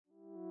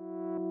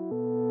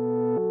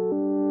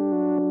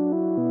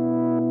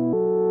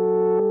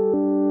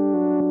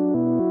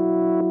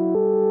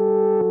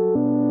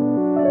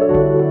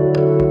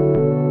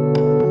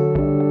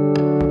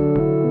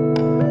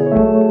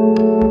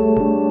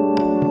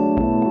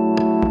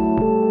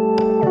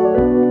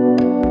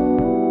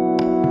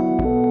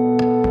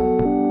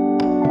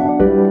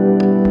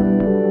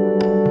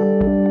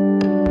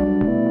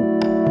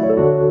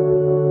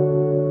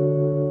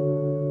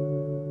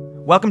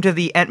Welcome to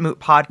the Entmoot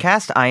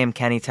podcast. I am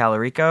Kenny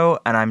Tallarico,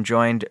 and I'm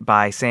joined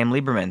by Sam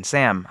Lieberman.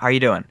 Sam, how are you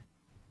doing?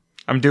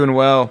 I'm doing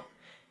well.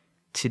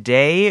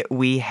 Today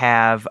we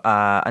have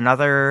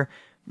another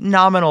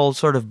nominal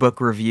sort of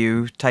book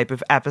review type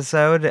of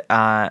episode.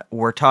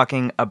 We're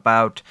talking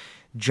about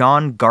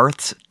John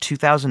Garth's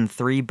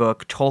 2003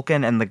 book,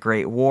 Tolkien and the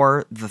Great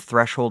War, The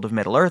Threshold of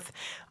Middle-earth.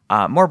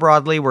 More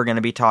broadly, we're going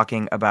to be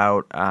talking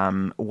about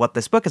what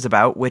this book is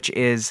about, which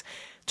is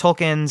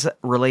Tolkien's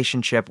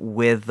relationship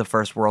with the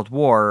First World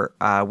War,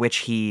 which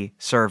he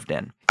served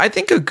in. I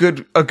think a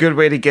good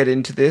way to get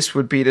into this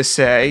would be to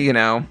say,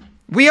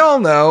 we all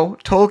know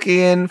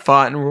Tolkien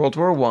fought in World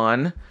War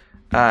One.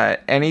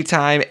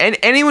 Anytime, and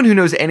anyone who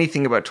knows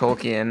anything about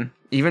Tolkien,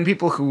 even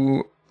people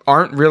who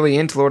aren't really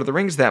into Lord of the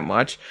Rings that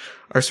much,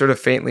 are sort of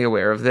faintly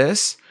aware of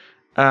this.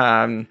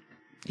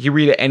 You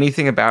read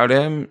anything about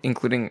him,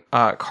 including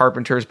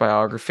Carpenter's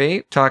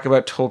biography, talk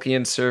about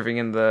Tolkien serving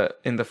in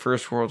the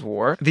First World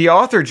War. The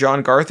author,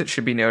 John Garth, it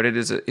should be noted,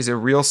 is a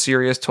real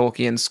serious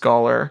Tolkien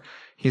scholar.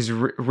 He's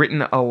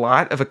written a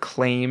lot of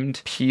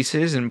acclaimed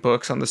pieces and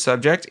books on the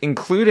subject,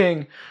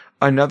 including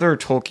another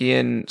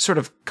Tolkien sort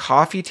of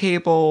coffee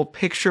table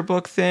picture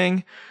book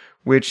thing,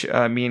 which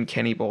me and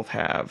Kenny both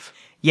have.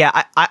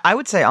 Yeah, I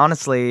would say,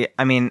 honestly,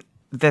 I mean,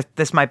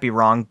 this might be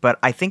wrong, but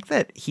I think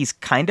that he's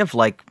kind of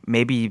like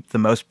maybe the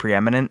most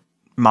preeminent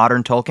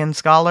modern Tolkien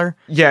scholar.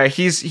 Yeah,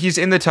 he's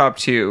in the top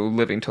 2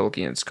 living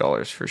Tolkien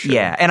scholars for sure.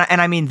 Yeah,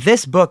 and I mean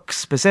this book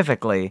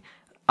specifically,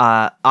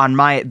 on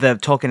the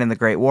Tolkien and the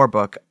Great War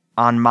book,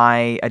 on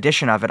my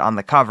edition of it, on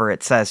the cover,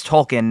 it says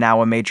Tolkien,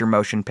 now a major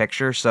motion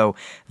picture. So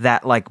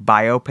that like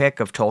biopic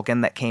of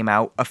Tolkien that came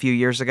out a few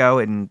years ago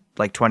in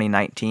like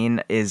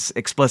 2019 is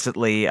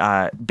explicitly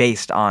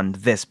based on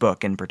this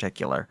book in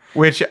particular.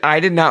 Which I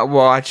did not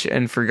watch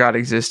and forgot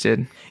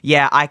existed.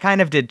 Yeah, I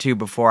kind of did too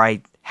before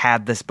I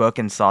had this book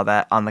and saw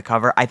that on the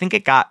cover. I think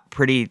it got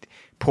pretty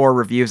poor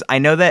reviews. I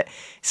know that,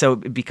 so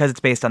because it's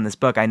based on this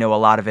book, I know a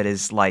lot of it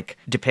is like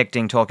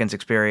depicting Tolkien's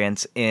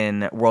experience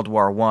in World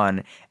War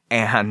I.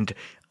 And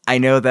I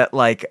know that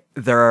like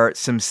there are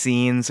some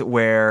scenes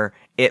where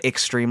it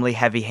extremely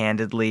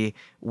heavy-handedly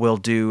will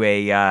do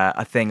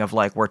a thing of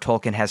like where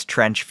Tolkien has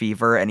trench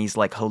fever and he's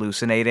like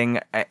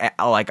hallucinating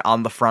like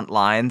on the front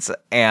lines,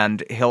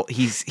 and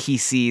he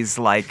sees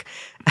like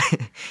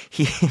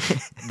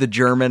the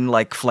German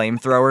like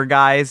flamethrower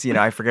guys,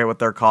 I forget what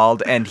they're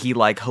called, and he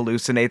like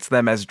hallucinates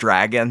them as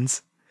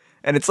dragons.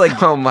 And it's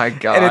like, oh my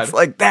God. And it's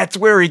like, that's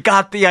where he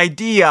got the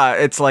idea.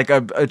 It's like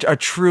a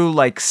true,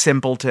 like,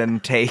 simpleton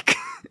take.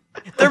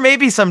 There may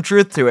be some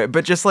truth to it,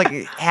 but just like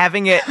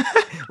having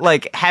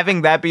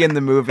that be in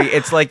the movie,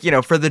 it's like,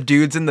 for the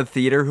dudes in the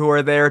theater who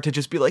are there to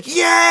just be like,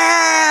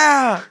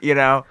 yeah,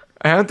 I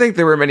don't think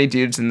there were many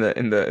dudes in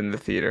the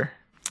theater.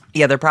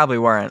 Yeah, there probably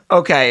weren't.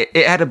 Okay,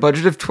 it had a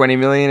budget of $20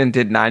 million and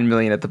did $9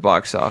 million at the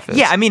box office.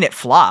 Yeah, I mean, it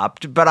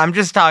flopped, but I'm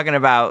just talking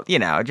about,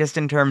 just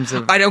in terms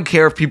of... I don't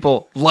care if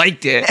people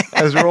liked it,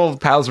 as our old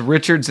pals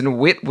Richards and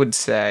Witt would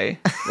say.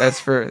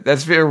 That's for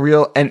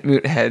real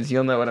Entmoot heads.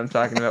 You'll know what I'm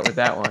talking about with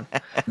that one.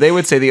 They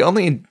would say the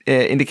only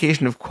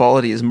indication of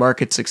quality is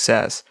market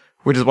success,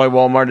 which is why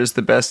Walmart is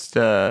the best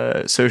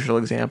social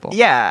example.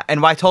 Yeah,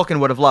 and why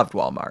Tolkien would have loved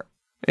Walmart.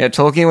 Yeah,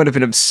 Tolkien would have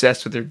been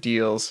obsessed with their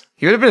deals.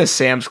 He would have been a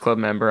Sam's Club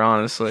member,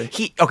 honestly.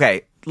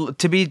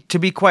 To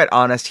be quite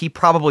honest, he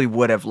probably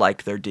would have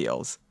liked their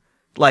deals.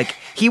 Like,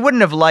 he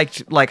wouldn't have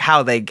liked like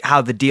how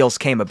the deals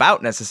came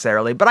about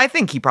necessarily, but I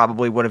think he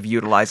probably would have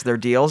utilized their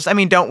deals. I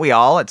mean, don't we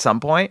all at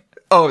some point?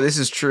 Oh, this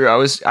is true. I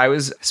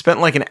was spent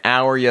like an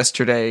hour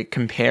yesterday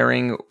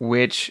comparing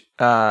which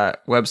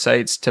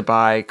websites to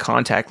buy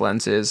contact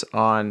lenses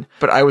on,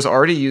 but I was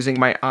already using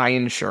my eye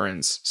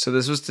insurance, so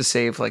this was to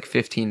save like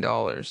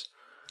 $15.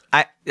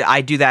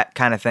 I do that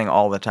kind of thing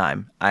all the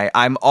time.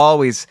 I will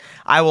always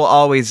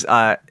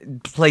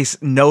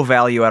place no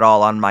value at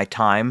all on my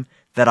time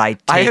that I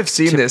take. I have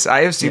seen this.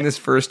 I have seen this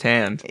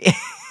firsthand.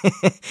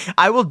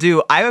 I will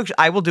do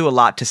a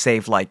lot to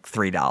save like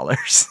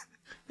 $3.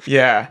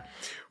 Yeah.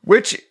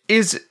 Which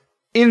is,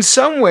 in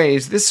some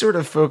ways, this sort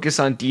of focus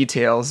on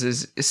details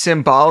is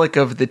symbolic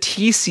of the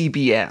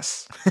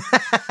TCBS.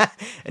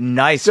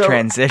 Nice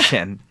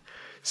transition.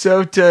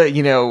 So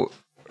to,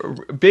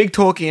 big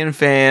Tolkien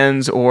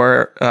fans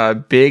or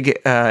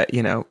big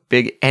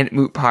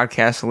Entmoot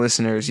podcast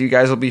listeners, you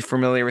guys will be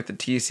familiar with the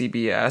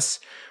TCBS.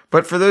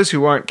 But for those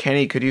who aren't,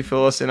 Kenny, could you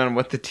fill us in on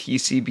what the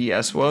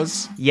TCBS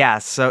was?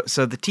 Yes. So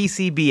the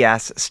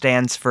TCBS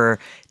stands for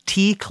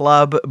Tea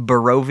Club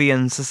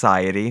Barovian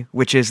Society,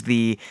 which is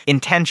the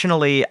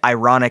intentionally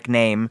ironic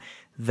name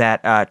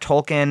that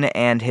Tolkien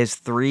and his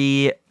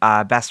 3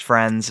 best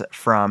friends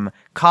from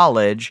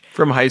college...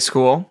 From high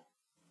school.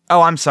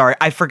 Oh, I'm sorry.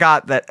 I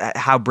forgot that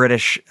how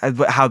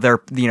their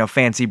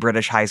fancy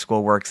British high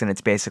school works, and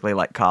it's basically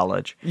like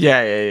college.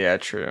 Yeah,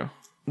 true.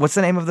 What's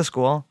the name of the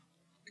school?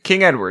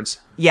 King Edward's.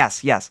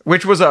 Yes.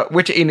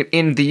 Which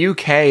in the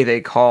UK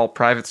they call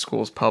private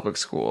schools public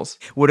schools.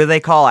 What do they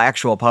call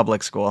actual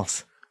public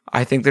schools?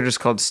 I think they're just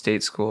called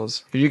state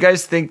schools. If you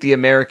guys think the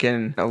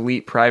American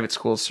elite private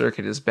school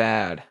circuit is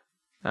bad,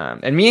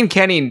 And me and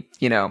Kenny,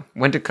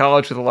 went to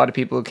college with a lot of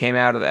people who came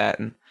out of that,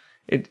 and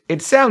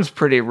it sounds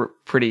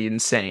pretty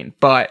insane,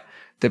 but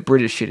the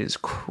British shit is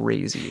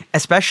crazy.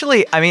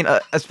 Especially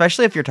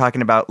if you're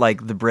talking about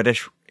like the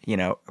British,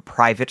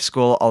 private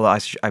school, although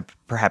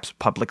perhaps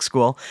public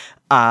school.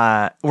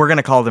 We're going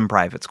to call them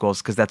private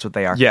schools because that's what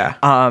they are. Yeah.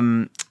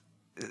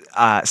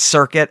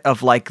 Circuit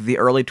of like the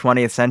early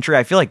 20th century.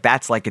 I feel like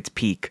that's like its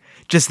peak.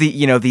 Just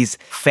these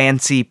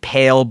fancy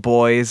pale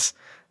boys,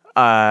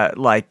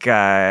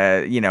 roughhousing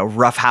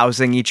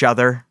each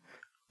other.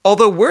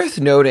 Although worth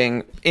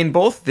noting, in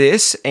both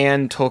this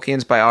and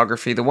Tolkien's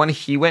biography, the one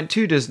he went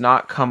to does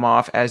not come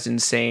off as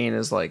insane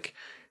as like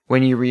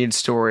when you read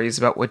stories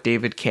about what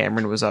David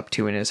Cameron was up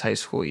to in his high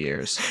school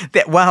years.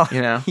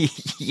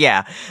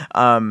 Yeah.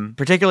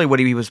 Particularly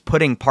what he was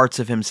putting parts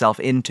of himself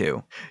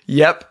into.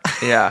 Yep.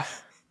 Yeah.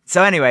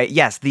 So anyway,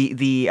 yes,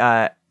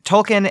 the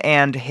Tolkien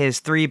and his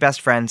three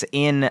best friends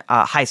in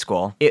high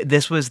school.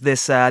 This was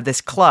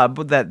this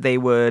club that they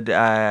would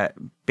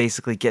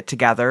basically get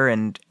together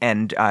and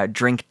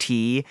drink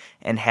tea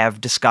and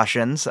have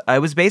discussions.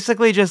 It was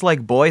basically just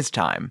like boys'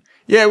 time.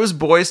 Yeah, it was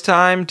boys'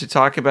 time to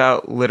talk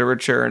about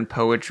literature and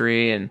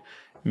poetry and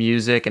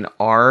music and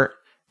art.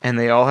 And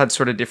they all had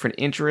sort of different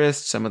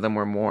interests. Some of them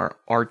were more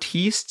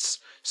artistes.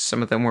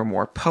 Some of them were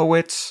more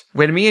poets.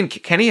 When me and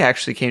Kenny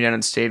actually came down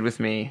and stayed with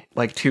me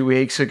like 2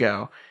 weeks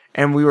ago,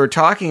 and we were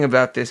talking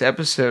about this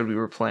episode we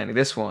were planning,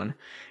 this one,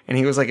 and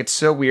he was like, it's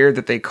so weird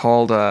that they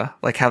called,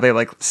 like how they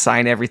like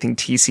sign everything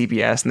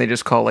TCBS, and they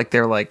just call like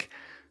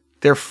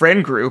their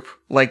friend group,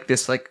 like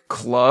this like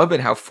club,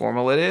 and how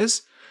formal it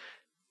is.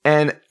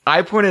 And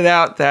I pointed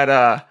out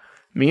that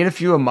me and a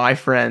few of my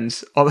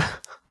friends, although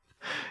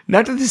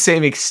not to the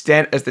same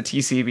extent as the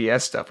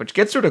TCBS stuff, which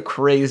gets sort of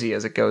crazy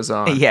as it goes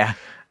on. Yeah.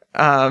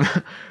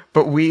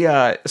 But we,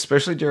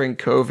 especially during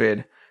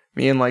COVID,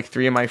 me and like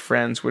three of my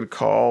friends would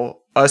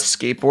call us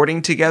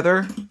skateboarding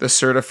together the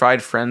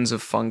Certified Friends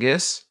of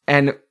Fungus.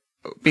 And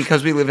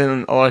because we live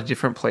in a lot of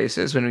different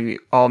places, when we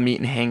all meet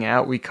and hang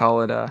out, we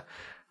call it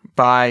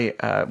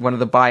one of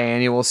the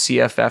biannual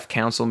CFF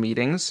council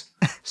meetings.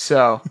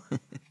 So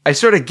I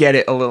sort of get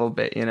it a little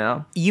bit,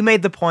 You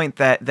made the point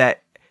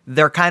that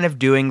they're kind of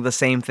doing the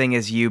same thing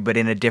as you, but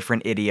in a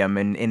different idiom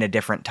and in a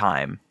different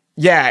time.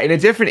 Yeah, in a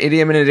different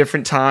idiom and a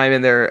different time,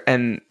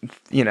 and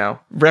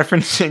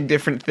referencing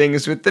different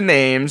things with the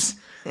names,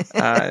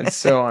 and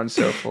so on and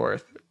so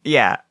forth.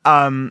 Yeah.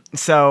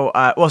 So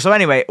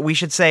anyway, we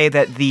should say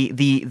that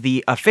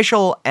the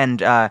official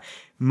and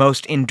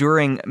most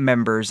enduring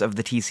members of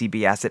the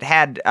TCBS, it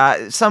had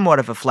somewhat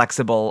of a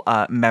flexible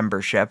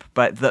membership,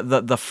 but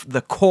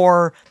the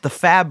core, the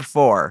Fab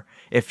Four,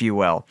 if you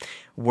will,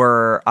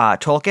 were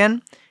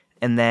Tolkien,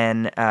 and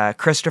then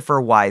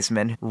Christopher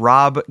Wiseman,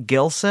 Rob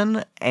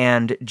Gilson,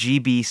 and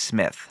G.B.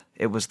 Smith.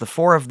 It was the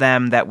four of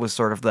them that was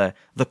sort of the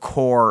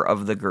core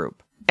of the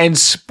group. And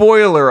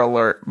spoiler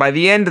alert, by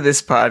the end of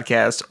this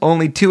podcast,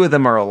 only two of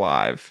them are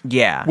alive.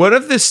 Yeah. One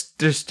of the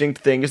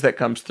distinct things that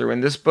comes through in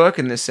this book,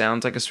 and this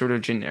sounds like a sort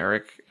of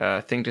generic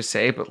thing to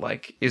say, but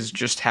like is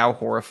just how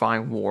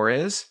horrifying war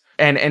is.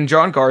 And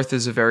John Garth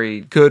is a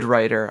very good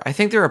writer. I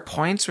think there are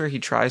points where he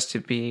tries to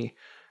be...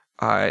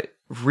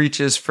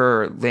 reaches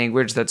for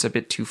language that's a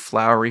bit too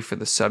flowery for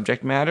the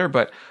subject matter,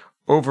 but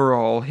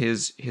overall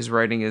his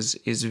writing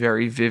is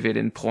very vivid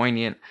and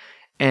poignant.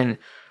 And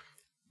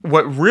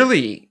what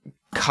really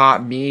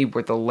caught me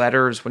were the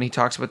letters, when he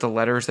talks about the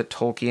letters that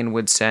Tolkien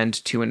would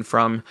send to and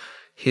from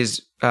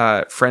his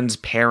friends'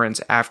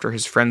 parents after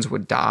his friends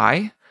would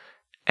die.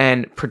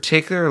 And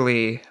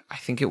particularly, I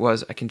think it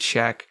was, I can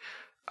check,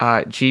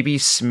 G.B.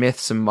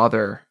 Smith's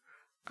mother.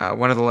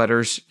 One of the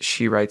letters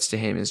she writes to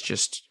him is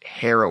just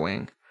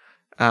harrowing.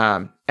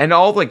 And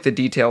all like the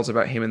details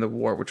about him in the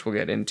war, which we'll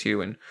get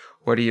into, and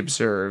what he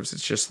observes.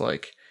 It's just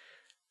like,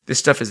 this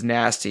stuff is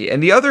nasty.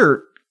 And the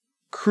other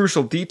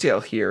crucial detail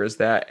here is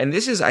that, and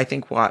this is, I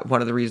think,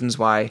 one of the reasons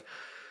why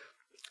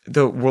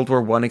the World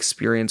War I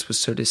experience was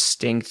so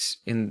distinct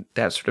in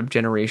that sort of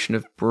generation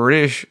of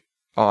British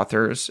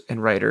authors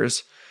and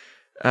writers,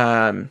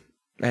 and,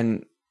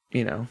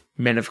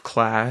 men of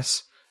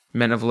class,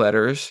 men of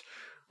letters,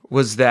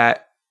 was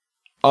that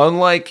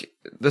unlike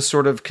the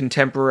sort of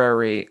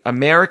contemporary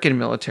American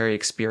military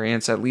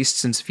experience, at least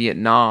since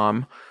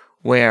Vietnam,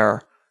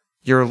 where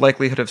your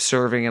likelihood of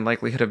serving and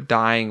likelihood of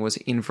dying was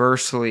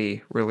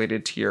inversely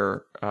related to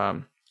your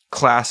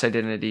class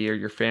identity or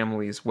your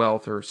family's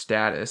wealth or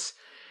status.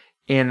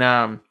 In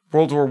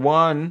World War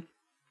I,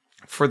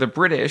 for the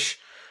British,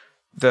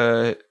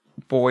 the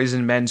boys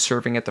and men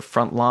serving at the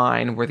front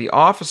line were the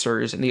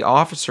officers, and the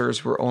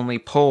officers were only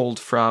pulled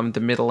from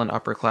the middle and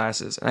upper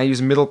classes. And I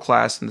use middle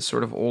class in the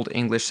sort of old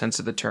English sense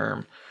of the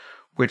term,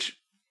 which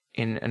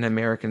in an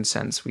American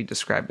sense we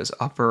describe as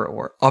upper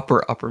or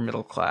upper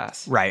middle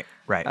class. Right.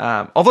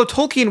 Although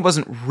Tolkien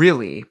wasn't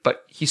really,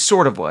 but he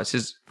sort of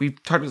was. We've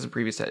talked about this in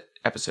previous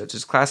episodes.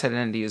 His class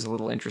identity is a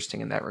little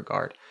interesting in that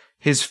regard.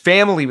 His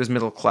family was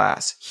middle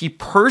class. He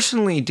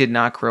personally did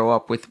not grow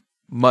up with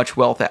much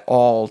wealth at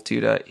all due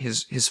to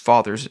his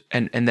father's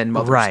and then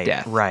mother's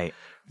death. Right.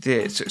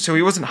 so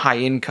he wasn't high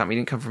income. He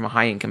didn't come from a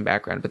high income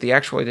background, but the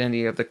actual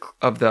identity of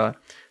the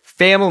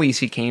families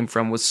he came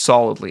from was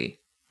solidly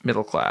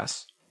middle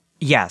class.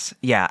 Yes,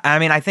 yeah. I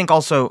mean, I think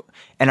also,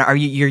 and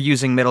you're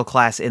using middle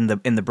class in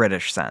the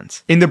British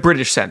sense? In the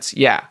British sense,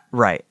 yeah.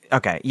 Right.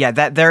 Okay. Yeah.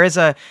 That there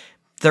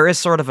is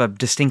sort of a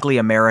distinctly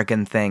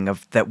American thing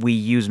of that we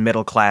use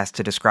middle class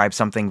to describe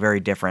something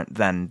very different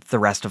than the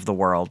rest of the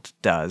world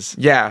does.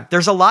 Yeah.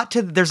 There's a lot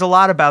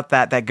about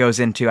that goes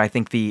into, I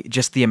think,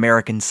 the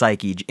American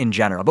psyche in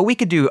general. But we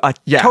could do a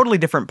totally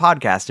different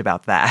podcast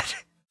about that.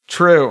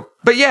 True.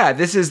 But yeah,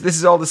 this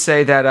is all to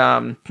say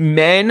that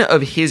men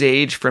of his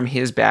age from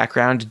his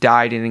background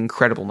died in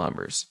incredible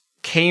numbers.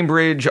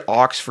 Cambridge,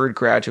 Oxford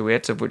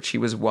graduates, of which he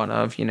was one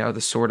of,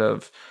 the sort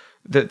of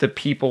the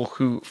people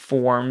who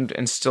formed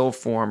and still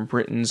form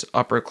Britain's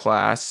upper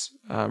class,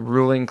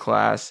 ruling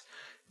class,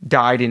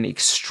 died in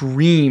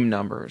extreme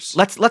numbers.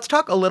 Let's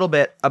talk a little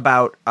bit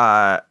about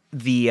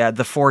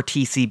the four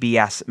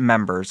TCBS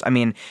members. I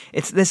mean,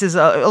 this is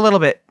a little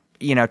bit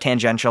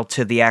tangential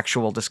to the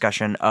actual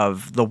discussion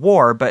of the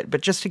war,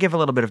 but just to give a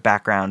little bit of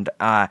background.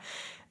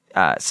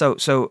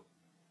 So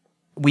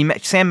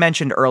Sam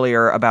mentioned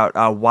earlier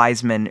about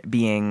Wiseman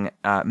being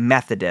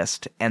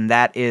Methodist, and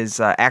that is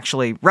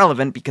actually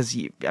relevant because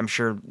I'm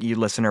sure you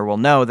listener will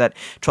know that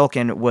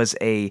Tolkien was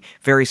a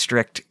very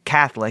strict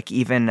Catholic,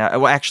 even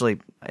I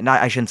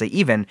shouldn't say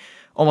even,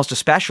 almost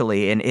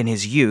especially in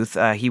his youth.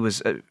 He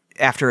was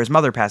after his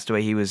mother passed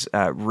away, he was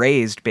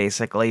raised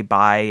basically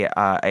by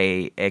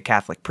a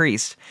Catholic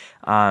priest,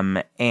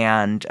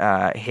 and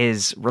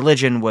his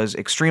religion was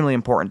extremely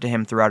important to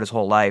him throughout his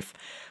whole life,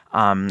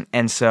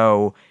 and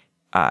so.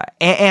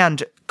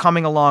 And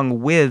coming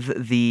along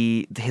with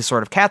his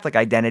sort of Catholic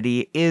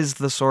identity is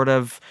the sort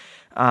of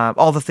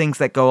all the things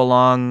that go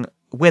along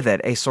with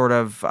it, a sort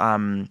of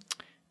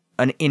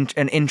an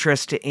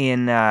interest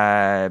in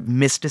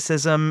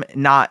mysticism,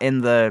 not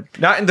in the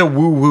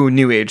woo-woo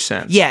New Age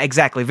sense. Yeah,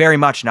 exactly. Very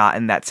much not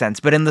in that sense,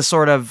 but in the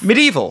sort of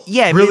medieval.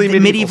 Yeah, really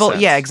medieval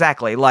sense. Yeah,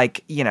 exactly.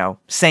 Like,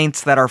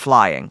 saints that are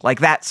flying,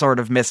 like that sort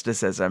of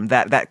mysticism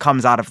that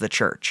comes out of the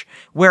church.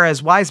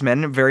 Whereas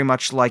Wiseman, very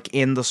much like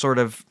in the sort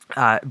of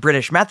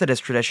British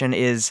Methodist tradition,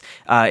 is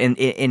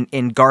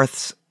in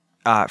Garth's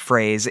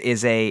phrase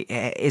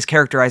is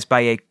characterized by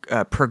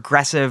a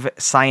progressive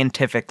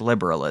scientific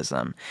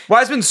liberalism.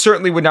 Wiseman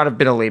certainly would not have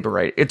been a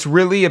Labourite. It's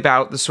really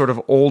about the sort of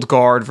old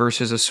guard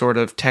versus a sort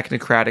of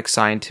technocratic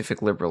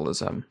scientific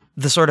liberalism.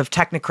 The sort of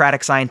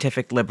technocratic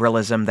scientific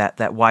liberalism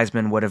that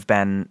Wiseman would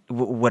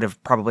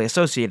have probably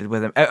associated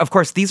with him. Of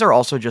course, these are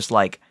also just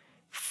like,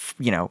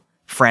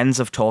 friends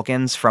of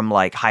Tolkien's from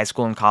like high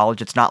school and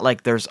college. It's not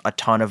like there's a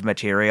ton of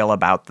material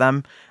about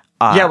them.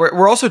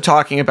 We're also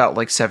talking about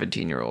like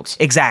 17-year-olds.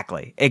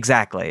 Exactly.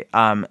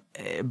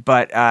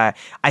 But I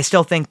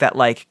still think that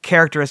like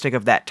characteristic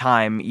of that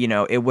time,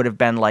 it would have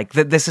been like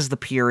this is the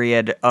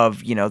period of,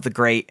 the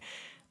great,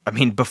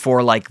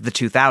 before like the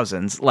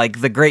 2000s,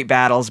 like the great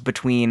battles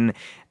between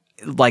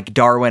like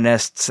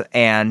Darwinists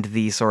and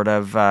the sort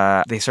of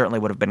they certainly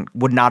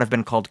would not have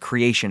been called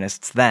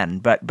creationists then,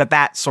 but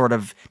that sort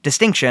of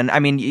distinction. I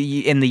mean,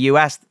 in the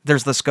U.S.,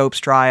 there's the Scopes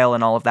trial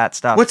and all of that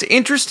stuff. What's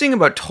interesting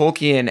about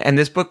Tolkien, and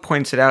this book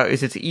points it out,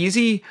 is it's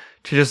easy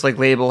to just like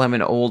label him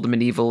an old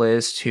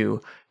medievalist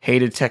who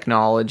hated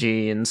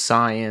technology and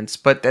science,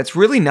 but that's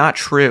really not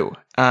true.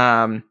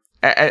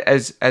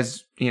 As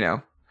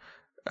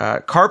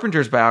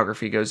Carpenter's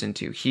biography goes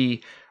into,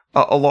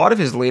 a lot of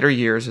his later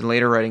years and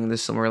later writing in the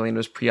Silmarillion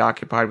was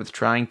preoccupied with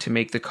trying to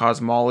make the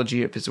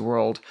cosmology of his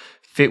world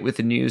fit with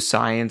the new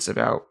science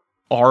about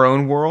our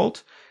own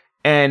world.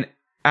 And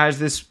as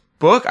this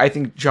book, I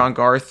think John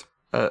Garth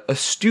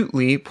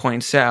astutely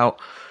points out,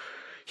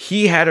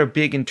 he had a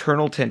big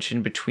internal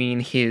tension between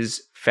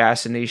his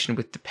fascination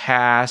with the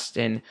past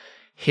and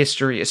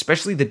history,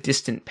 especially the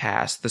distant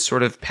past, the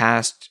sort of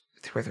past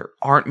where there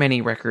aren't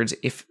many records,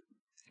 if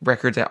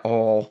records at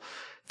all,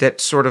 that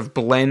sort of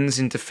blends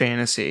into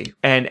fantasy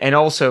and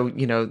also,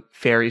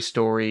 fairy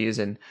stories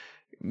and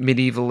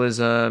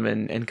medievalism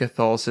and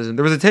Catholicism.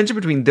 There was a tension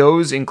between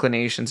those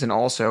inclinations and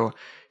also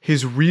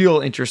his real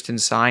interest in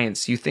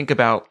science. You think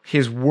about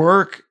his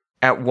work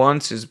at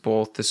once is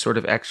both this sort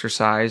of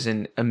exercise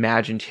in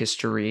imagined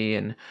history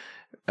and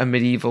a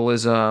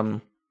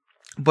medievalism,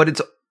 but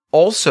it's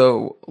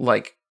also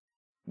like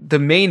the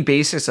main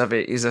basis of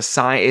it is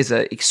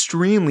a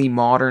extremely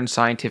modern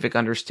scientific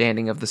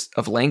understanding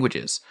of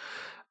languages.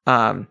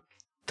 The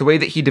way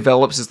that he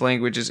develops his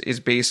language is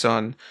based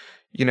on,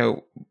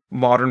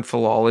 modern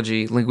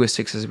philology,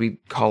 linguistics as we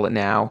call it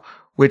now,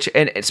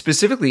 and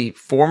specifically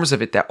forms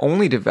of it that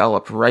only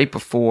developed right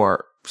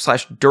before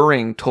 /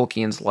 during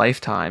Tolkien's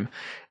lifetime.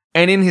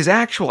 And in his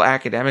actual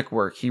academic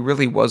work, he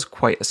really was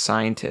quite a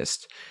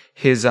scientist.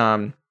 His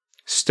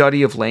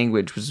study of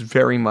language was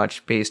very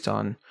much based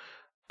on,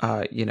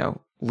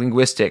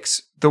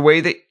 linguistics. The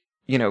way that,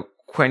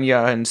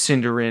 Quenya and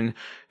Sindarin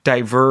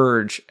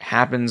diverge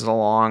happens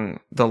along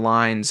the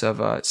lines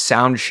of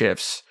sound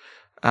shifts,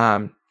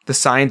 the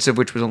science of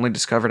which was only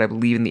discovered, I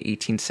believe, in the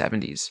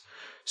 1870s.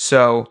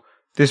 So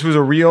This was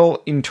a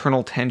real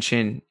internal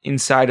tension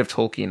inside of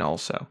Tolkien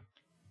also.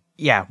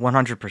 Yeah,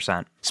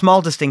 100%.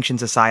 Small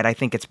distinctions aside, I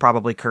think it's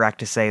probably correct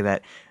to say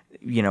that,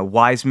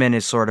 Wiseman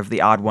is sort of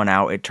the odd one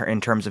out in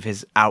terms of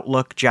his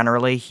outlook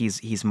generally.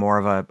 He's more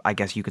of a, I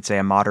guess you could say,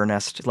 a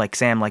modernist. Like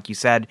Sam, like you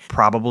said,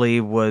 probably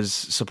was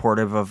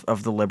supportive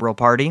of the Liberal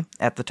Party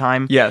at the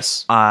time.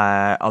 Yes.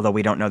 Although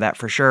we don't know that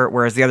for sure.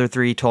 Whereas the other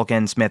three,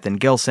 Tolkien, Smith, and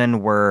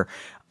Gilson, were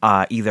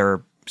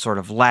either sort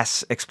of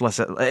less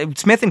explicit.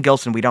 Smith and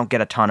Gilson, we don't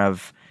get a ton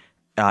of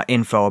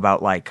info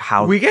about like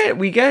how we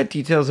get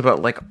details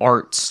about like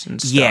arts and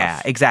stuff.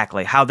 Yeah,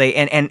 exactly. How they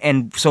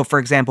and so for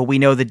example, we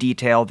know the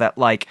detail that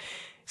like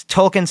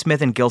Tolkien,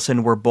 Smith, and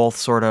Gilson were both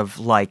sort of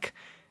like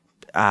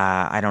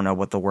I don't know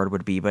what the word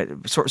would be, but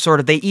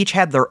sort of they each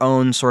had their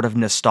own sort of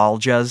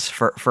nostalgias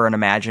for an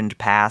imagined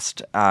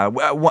past.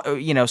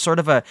 Sort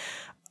of an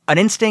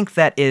instinct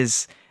that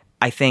is,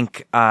 I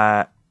think,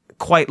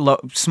 quite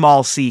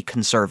small c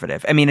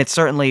conservative. I mean, it's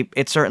certainly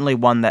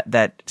one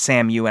that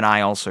Sam, you and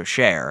I also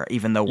share,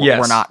 even though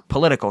we're not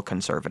political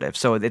conservatives.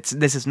 So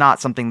this is not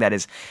something that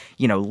is,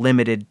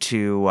 limited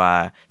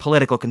to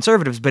political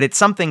conservatives, but it's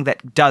something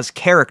that does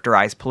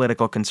characterize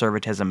political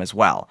conservatism as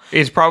well.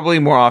 It's probably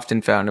more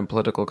often found in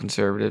political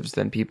conservatives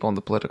than people on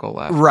the political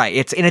left. Right.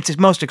 It's in its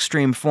most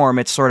extreme form.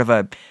 It's sort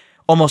of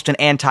almost an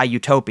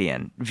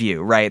anti-utopian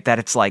view, right? That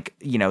it's like,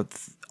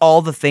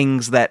 all the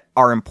things that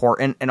are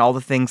important and all the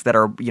things that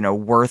are,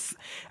 worth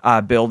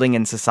building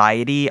in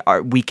society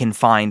we can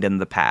find in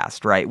the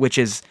past, right? Which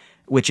is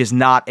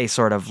not a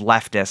sort of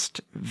leftist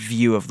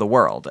view of the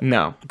world.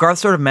 No. Garth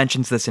sort of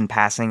mentions this in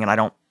passing, and I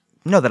don't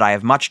know that I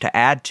have much to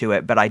add to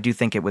it, but I did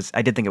think it was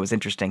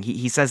interesting.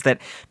 He says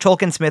that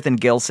Tolkien, Smith, and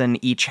Gilson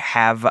each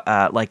have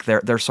like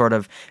their sort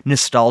of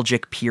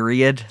nostalgic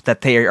period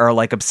that they are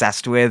like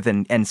obsessed with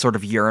and sort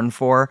of yearn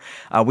for.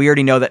 We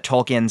already know that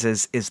Tolkien's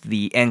is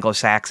the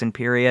Anglo-Saxon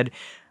period,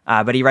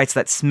 but he writes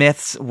that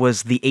Smith's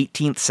was the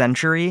 18th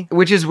century,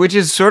 which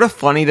is sort of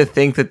funny to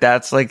think that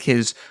that's like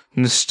his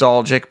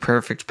nostalgic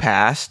perfect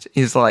past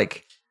is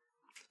like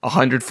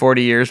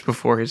 140 years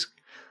before his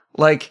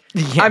like.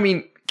 Yeah. I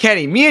mean,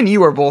 Kenny, me and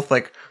you are both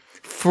like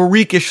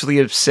freakishly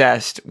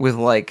obsessed with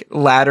like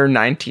latter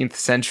 19th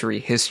century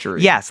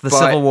history. Yes, the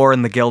Civil War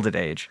and the Gilded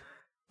Age.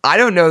 I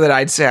don't know that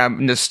I'd say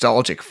I'm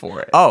nostalgic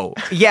for it. Oh,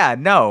 yeah,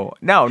 no,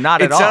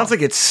 not at all. It sounds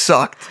like it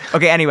sucked.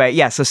 Okay, anyway,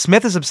 yeah, so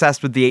Smith is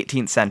obsessed with the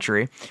 18th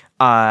century,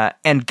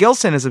 and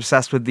Gilson is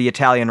obsessed with the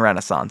Italian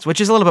Renaissance, which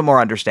is a little bit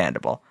more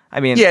understandable. I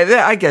mean,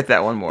 yeah, I get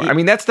that one more. I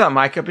mean, that's not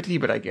my cup of tea,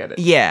 but I get it.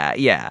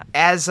 Yeah.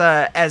 As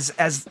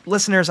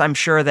listeners, I'm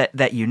sure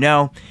that you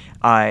know,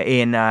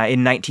 in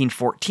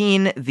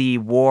 1914, the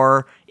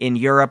war in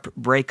Europe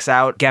breaks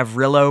out.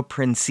 Gavrilo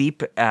Princip,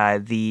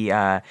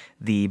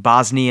 the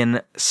Bosnian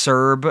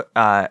Serb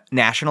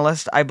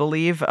nationalist, I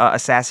believe,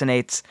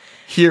 assassinates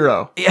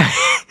hero.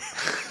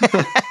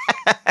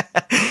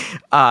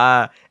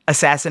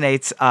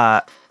 Assassinates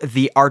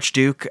the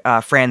Archduke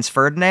Franz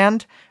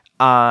Ferdinand,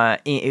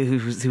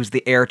 who's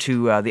the heir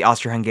to the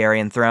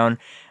Austro-Hungarian throne,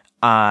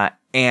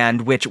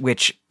 and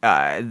which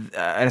an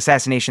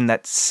assassination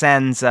that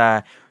sends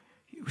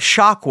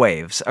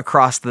shockwaves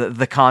across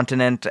the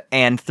continent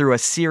and through a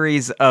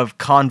series of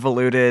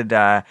convoluted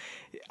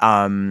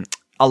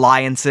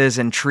alliances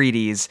and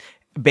treaties,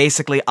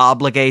 basically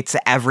obligates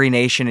every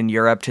nation in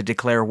Europe to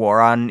declare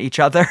war on each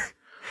other.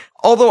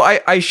 Although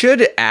I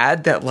should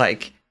add that,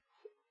 like,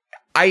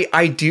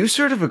 I do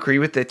sort of agree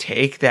with the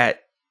take that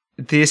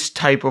this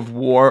type of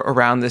war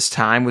around this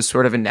time was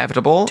sort of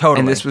inevitable. Totally.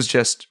 And this was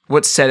just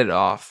what set it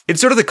off.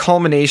 It's sort of the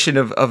culmination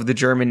of the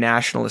German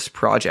nationalist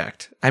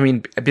project. I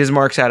mean,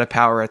 Bismarck's out of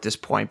power at this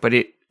point, but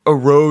it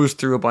arose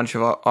through a bunch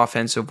of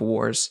offensive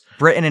wars.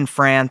 Britain and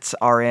France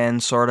are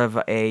in sort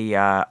of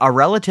a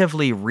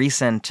relatively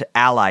recent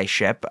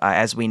allyship.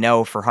 As we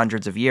know, for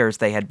hundreds of years,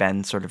 they had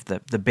been sort of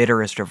the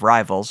bitterest of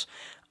rivals.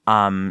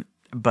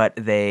 But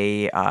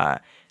they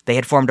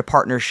had formed a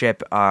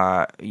partnership,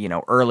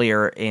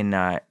 earlier in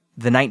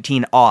the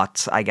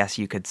 1900s, I guess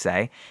you could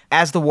say.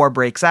 As the war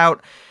breaks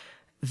out,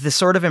 the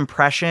sort of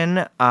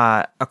impression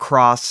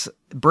across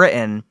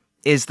Britain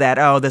is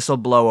that, this will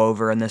blow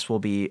over and this will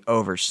be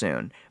over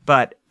soon.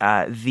 But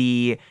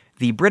the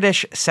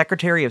British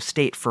Secretary of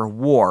State for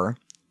War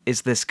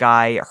is this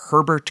guy,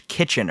 Herbert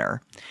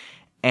Kitchener.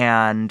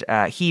 And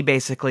he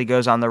basically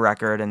goes on the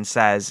record and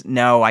says,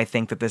 no, I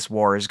think that this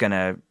war is going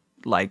to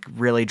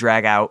really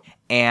drag out.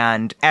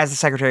 And as the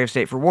Secretary of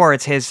State for War,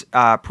 it's his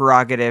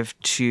prerogative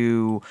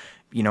to,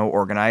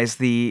 organize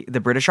the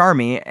British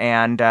Army.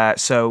 And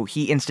so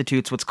he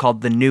institutes what's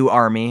called the New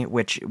Army,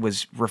 which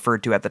was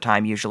referred to at the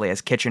time usually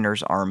as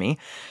Kitchener's Army,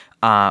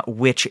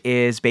 which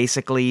is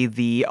basically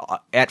the,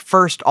 at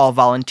first,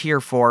 all-volunteer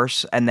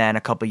force. And then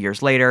a couple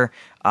years later,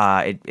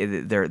 they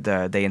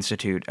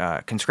institute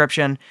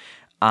conscription.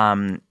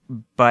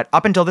 But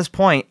up until this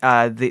point,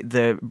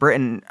 the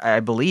Britain, I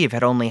believe,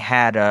 had only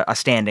had a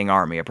standing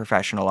army, a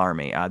professional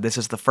army. This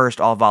is the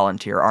first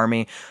all-volunteer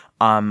army,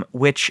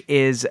 which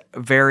is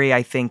very,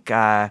 I think,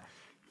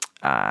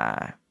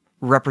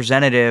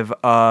 representative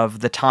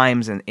of the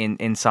times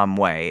in some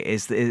way,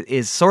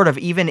 is sort of,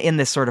 even in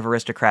this sort of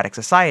aristocratic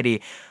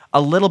society, a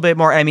little bit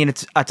more. I mean,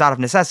 it's out of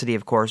necessity,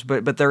 of course,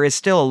 but there is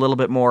still a little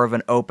bit more of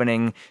an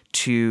opening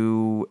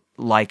to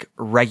like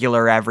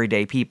regular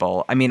everyday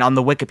people. I mean, on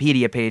the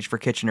Wikipedia page for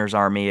Kitchener's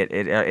Army,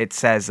 it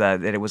says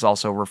that it was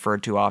also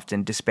referred to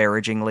often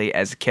disparagingly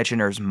as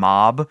Kitchener's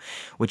mob,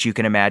 which you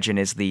can imagine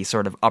is the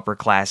sort of upper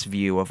class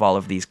view of all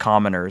of these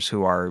commoners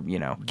who are,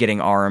 getting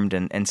armed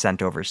and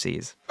sent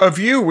overseas. A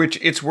view which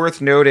it's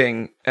worth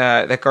noting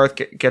that Garth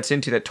gets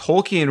into that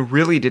Tolkien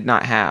really did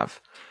not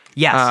have.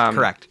 Yes,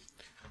 correct.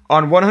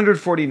 On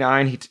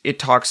 149,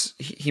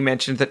 he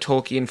mentioned that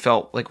Tolkien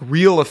felt like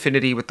real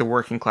affinity with the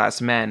working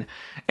class men,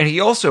 and he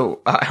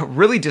also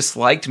really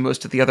disliked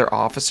most of the other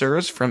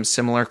officers from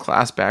similar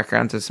class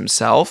backgrounds as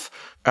himself,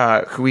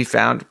 who he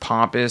found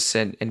pompous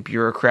and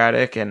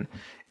bureaucratic. And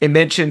it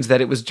mentions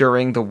that it was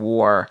during the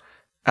war,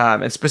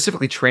 and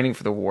specifically training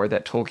for the war,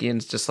 that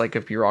Tolkien's dislike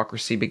of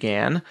bureaucracy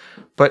began.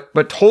 But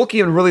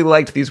Tolkien really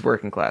liked these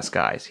working class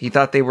guys. He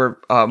thought they were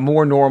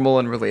more normal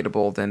and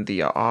relatable than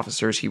the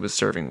officers he was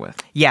serving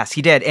with. Yes,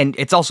 he did. And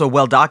it's also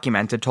well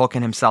documented.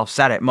 Tolkien himself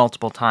said it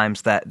multiple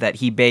times that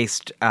he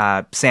based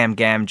Sam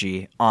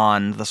Gamgee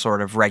on the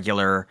sort of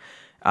regular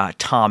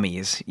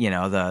Tommies,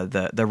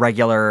 the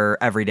regular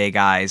everyday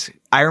guys.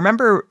 I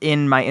remember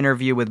in my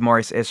interview with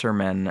Maurice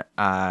Isserman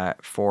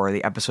for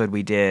the episode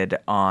we did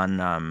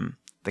on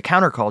the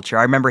counterculture,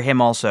 I remember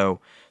him also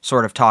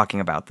sort of talking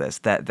about this,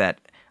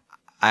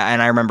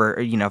 and I remember,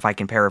 if I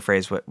can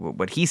paraphrase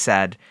what he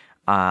said,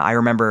 I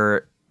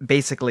remember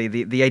basically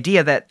the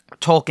idea that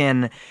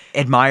Tolkien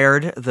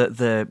admired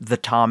the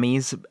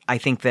Tommies. I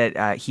think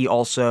that he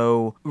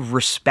also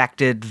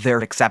respected their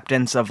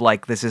acceptance of,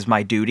 like, this is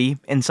my duty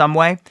in some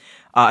way,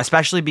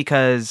 especially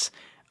because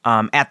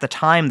at the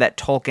time that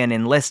Tolkien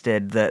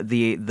enlisted,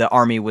 the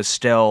army was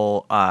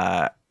still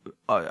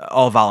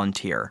all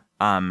volunteer.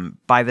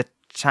 By the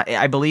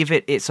I believe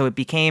so it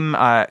became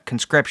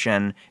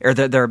conscription, or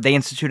they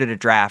instituted a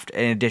draft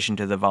in addition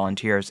to the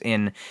volunteers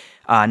in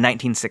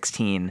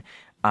 1916.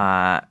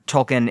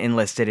 Tolkien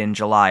enlisted in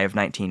July of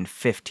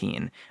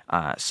 1915.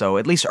 So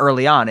at least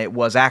early on, it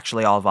was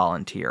actually all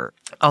volunteer.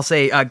 I'll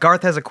say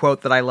Garth has a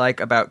quote that I like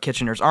about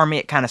Kitchener's Army.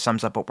 It kind of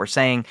sums up what we're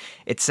saying.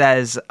 It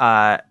says,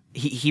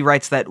 he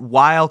writes that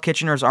while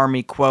Kitchener's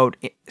Army, quote,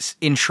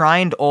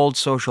 enshrined old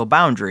social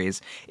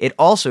boundaries, it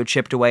also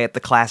chipped away at the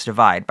class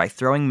divide by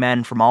throwing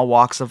men from all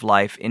walks of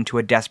life into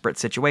a desperate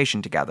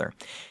situation together.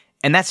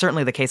 And that's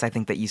certainly the case, I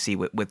think, that you see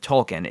with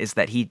Tolkien, is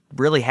that he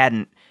really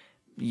hadn't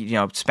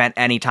spent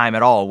any time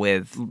at all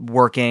with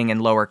working and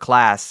lower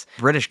class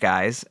British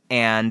guys,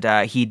 and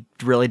he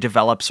really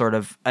developed sort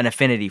of an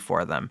affinity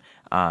for them,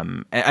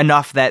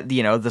 enough that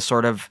the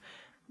sort of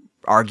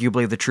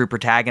arguably the true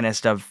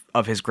protagonist of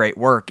his great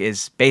work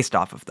is based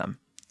off of them.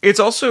 It's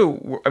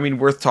also,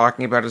 worth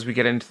talking about as we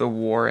get into the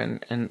war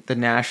and the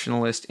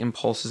nationalist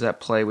impulses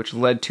at play, which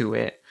led to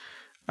it.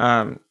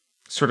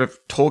 Sort of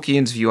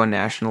Tolkien's view on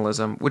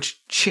nationalism,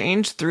 which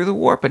changed through the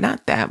war, but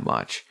not that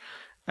much.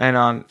 And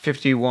on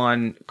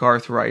 51,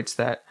 Garth writes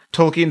that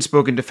Tolkien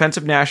spoke in defense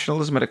of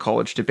nationalism at a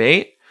college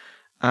debate.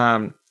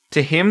 To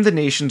him, the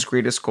nation's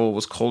greatest goal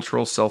was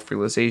cultural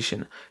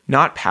self-realization,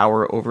 not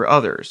power over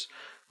others.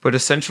 But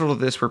essential to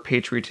this were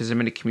patriotism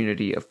and a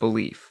community of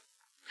belief.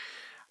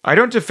 I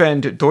don't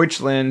defend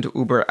Deutschland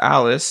über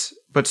alles,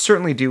 but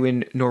certainly do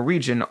in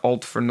Norwegian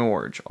alt for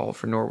Norge, all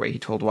for Norway, he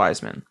told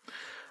Wiseman.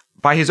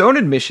 By his own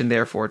admission,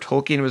 therefore,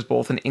 Tolkien was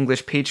both an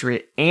English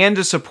patriot and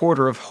a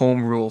supporter of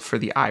home rule for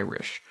the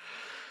Irish.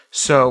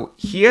 So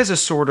he has a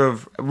sort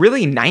of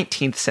really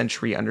 19th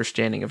century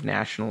understanding of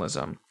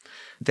nationalism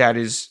that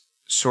is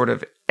sort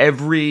of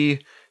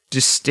every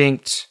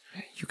distinct,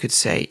 you could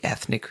say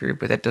ethnic group,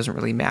 but that doesn't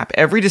really map.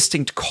 Every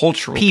distinct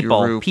cultural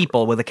group.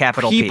 People with a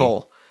capital P.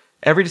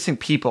 Every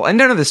distinct people. And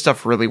none of this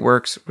stuff really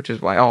works, which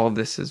is why all of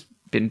this has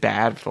been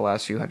bad for the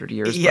last few hundred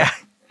years. Yeah.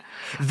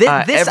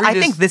 I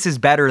think this is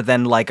better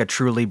than like a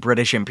truly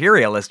British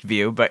imperialist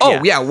view, but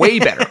way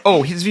better.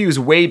 His view is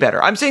way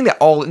better. I'm saying that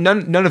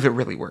none of it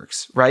really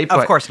works, right?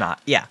 Of course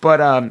not. Yeah.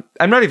 But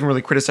I'm not even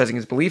really criticizing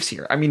his beliefs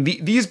here. I mean,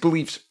 these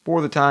beliefs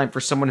for the time,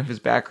 for someone of his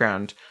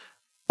background,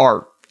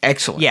 are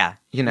excellent. Yeah.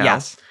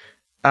 Yes.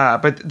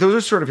 But those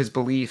are sort of his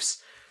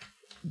beliefs.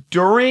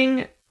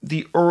 During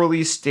the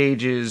early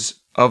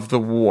stages of the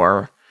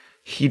war,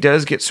 he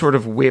does get sort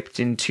of whipped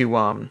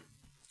into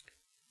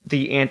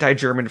the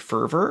anti-German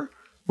fervor,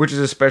 which is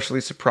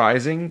especially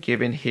surprising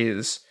given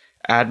his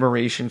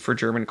admiration for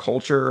German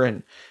culture.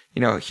 And,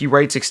 he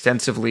writes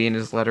extensively in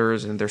his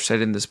letters, and they're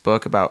said in this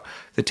book, about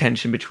the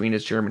tension between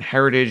his German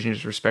heritage and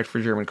his respect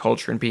for German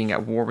culture and being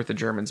at war with the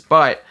Germans.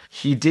 But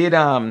he did,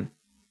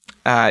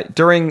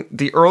 during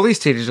the early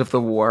stages of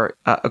the war,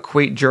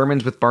 equate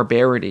Germans with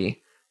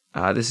barbarity.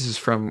 This is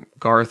from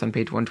Garth on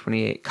page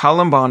 128.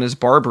 Kalimban is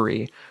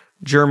barbary.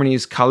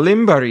 Germany's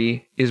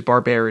Kalimbari is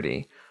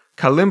barbarity.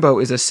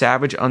 Kalimbo is a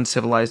savage,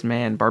 uncivilized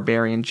man,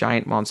 barbarian,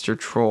 giant monster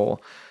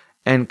troll.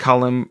 And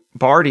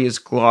Kalimbardi is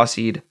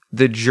glossied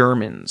the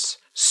Germans.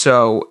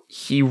 So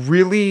he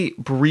really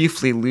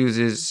briefly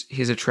loses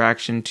his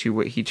attraction to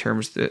what he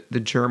terms the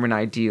German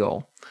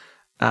ideal,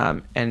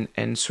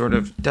 and sort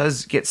of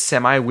does get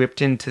semi-whipped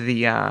into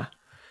the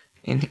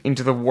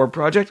into the war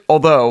project.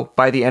 Although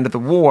by the end of the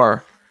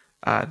war,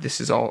 this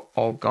is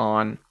all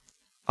gone.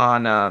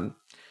 On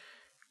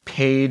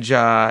page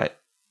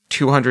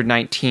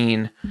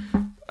 219,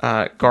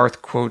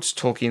 Garth quotes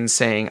Tolkien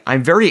saying,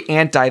 "I'm very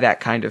anti that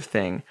kind of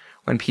thing."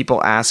 When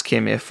people ask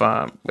him if,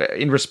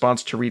 in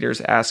response to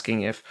readers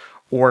asking if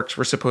orcs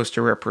were supposed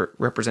to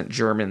represent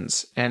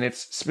Germans, and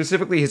it's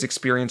specifically his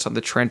experience on the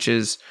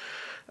trenches,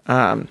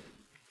 and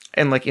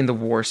like in the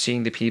war,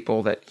 seeing the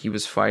people that he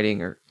was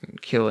fighting or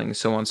killing,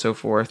 so on and so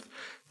forth,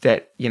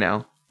 that, you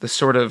know, the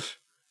sort of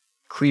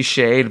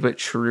cliched but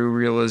true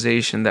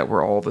realization that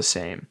we're all the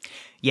same.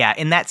 Yeah,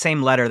 in that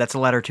same letter, that's a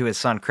letter to his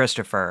son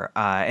Christopher,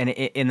 and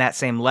in that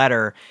same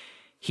letter,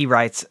 he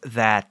writes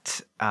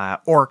that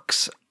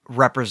orcs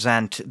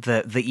represent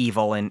the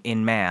evil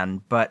in man,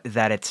 but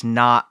that it's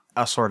not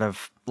a sort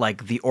of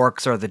like the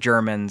orcs are the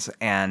Germans,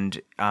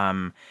 and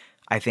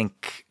I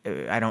think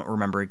I don't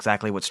remember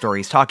exactly what story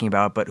he's talking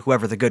about, but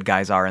whoever the good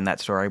guys are in that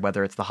story,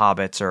 whether it's the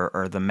hobbits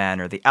or the men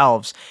or the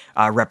elves,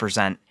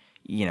 represent,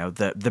 you know,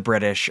 the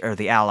British or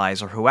the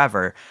Allies or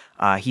whoever.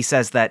 He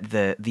says that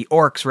the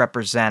orcs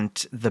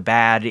represent the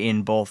bad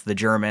in both the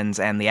Germans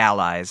and the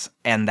Allies,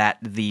 and that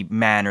the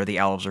men or the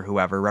elves or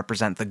whoever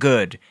represent the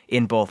good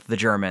in both the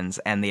Germans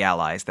and the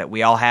Allies, that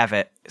we all have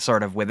it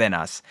sort of within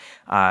us,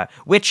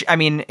 which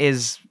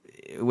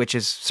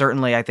is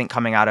certainly, I think,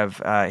 coming out of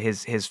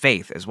his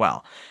faith as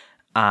well.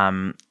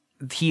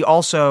 He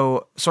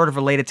also sort of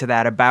related to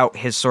that about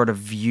his sort of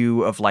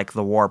view of like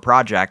the war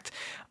project.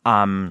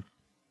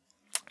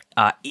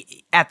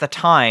 At the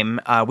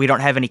time, we don't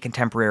have any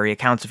contemporary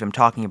accounts of him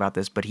talking about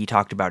this, but he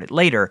talked about it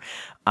later.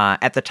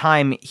 At the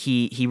time,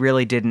 he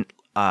really did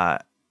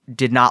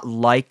not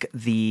like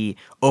the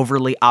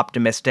overly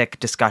optimistic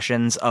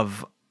discussions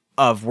of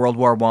World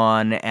War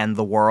I and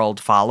the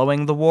world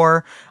following the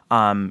war.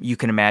 You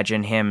can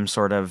imagine him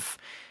sort of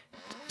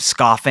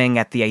scoffing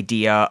at the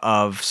idea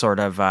of sort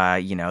of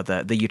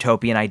the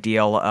utopian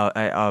ideal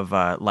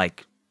of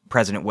like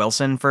President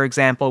Wilson, for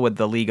example, with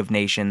the League of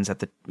Nations at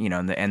the, you know,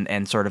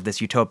 and sort of this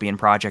utopian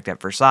project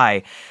at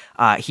Versailles.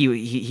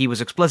 He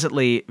was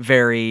explicitly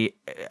very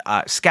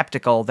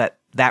skeptical that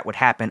would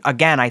happen.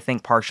 Again, I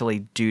think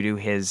partially due to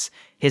his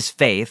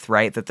faith,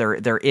 right? That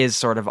there is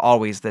sort of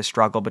always this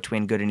struggle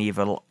between good and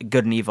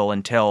evil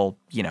until,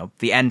 you know,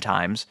 the end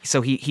times.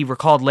 So he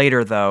recalled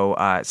later,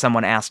 though,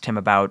 someone asked him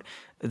about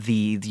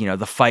the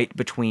fight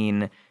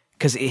between,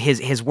 because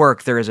his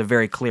work, there is a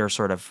very clear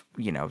sort of,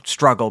 you know,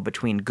 struggle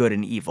between good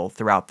and evil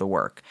throughout the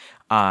work.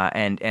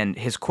 And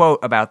his quote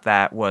about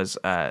that was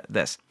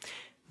this: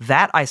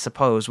 "That, I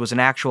suppose, was an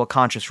actual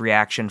conscious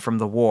reaction from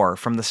the war,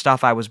 from the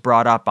stuff I was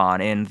brought up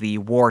on in the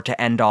war to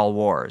end all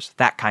wars,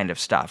 that kind of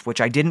stuff, which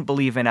I didn't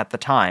believe in at the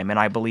time, and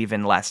I believe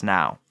in less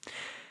now."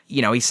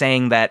 You know, he's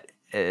saying that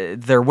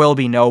there will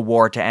be no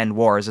war to end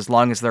wars. As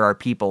long as there are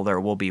people, there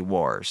will be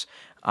wars.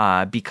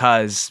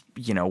 Because,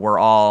 you know, we're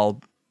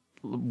all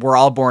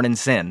born in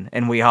sin,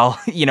 and we all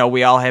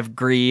have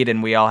greed,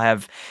 and we all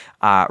have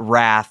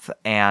wrath,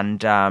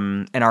 and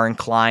are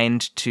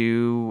inclined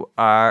to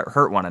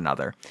hurt one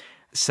another.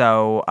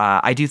 So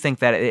I do think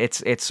that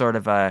it's sort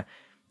of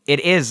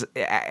it is,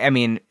 I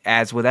mean,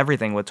 as with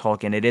everything with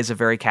Tolkien, it is a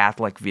very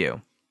Catholic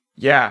view.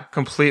 Yeah,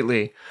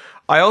 completely.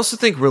 I also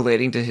think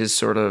relating to his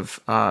sort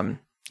of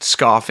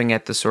scoffing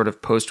at the sort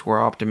of post-war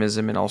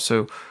optimism and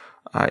also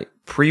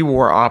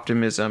pre-war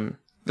optimism,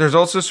 there's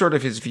also sort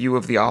of his view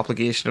of the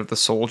obligation of the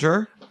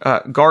soldier.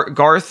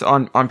 Garth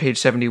on page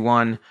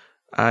 71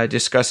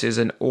 discusses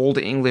an Old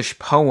English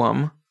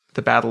poem,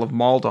 The Battle of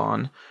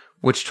Maldon,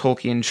 which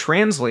Tolkien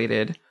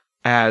translated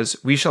as,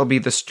 "We shall be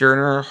the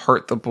sterner,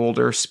 heart the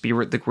bolder,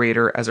 spirit the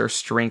greater, as our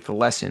strength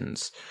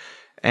lessens."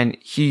 And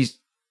he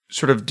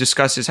sort of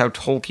discusses how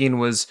Tolkien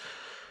was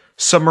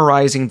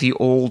summarizing the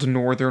old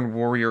Northern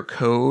warrior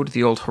code,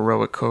 the old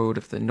heroic code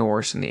of the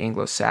Norse and the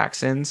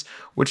Anglo-Saxons,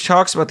 which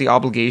talks about the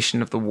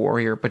obligation of the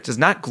warrior, but does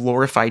not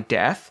glorify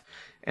death,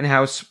 and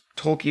how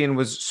Tolkien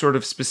was sort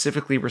of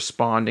specifically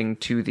responding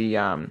to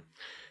the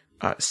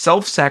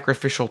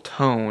self-sacrificial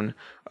tone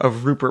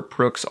of Rupert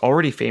Brooke's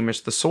already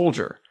famous The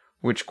Soldier,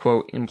 which,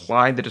 quote,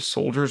 implied that a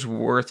soldier's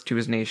worth to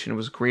his nation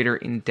was greater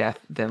in death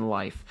than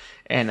life.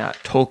 And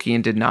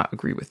Tolkien did not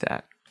agree with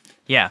that.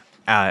 Yeah,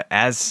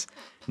 as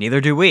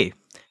neither do we.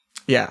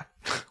 Yeah.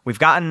 We've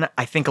gotten,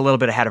 I think, a little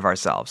bit ahead of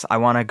ourselves. I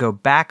want to go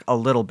back a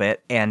little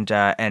bit and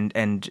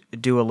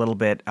do a little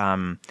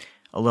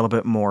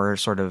bit more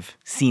sort of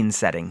scene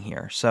setting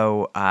here.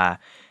 So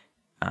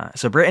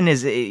Britain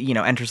is,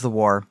 enters the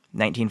war,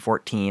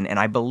 1914, and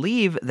I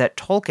believe that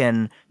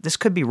Tolkien, this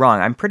could be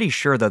wrong, I'm pretty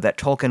sure, though, that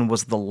Tolkien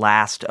was the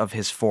last of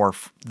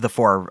the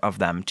four of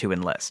them to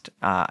enlist.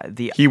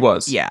 He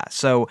was. Yeah,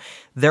 so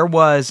there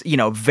was,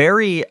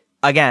 very,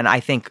 again, I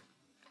think,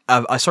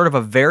 a sort of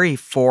a very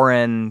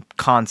foreign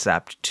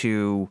concept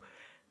to,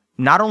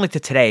 not only to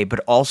today,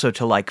 but also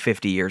to like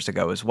 50 years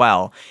ago as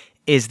well,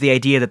 is the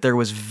idea that there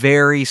was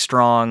very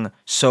strong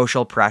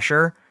social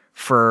pressure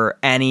for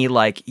any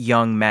like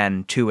young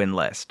men to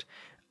enlist.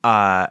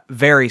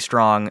 Very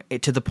strong,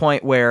 to the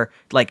point where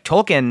like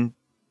Tolkien,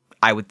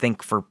 I would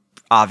think for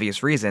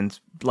obvious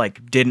reasons,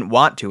 like didn't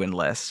want to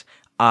enlist.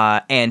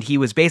 And he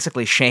was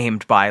basically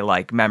shamed by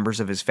like members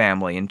of his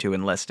family into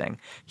enlisting.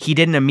 He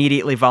didn't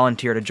immediately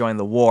volunteer to join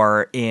the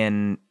war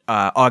in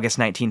August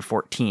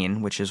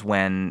 1914, which is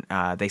when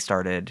they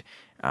started,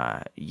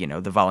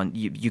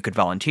 you could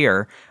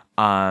volunteer.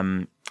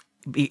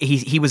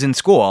 He was in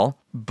school,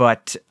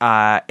 but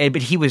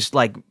he was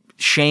like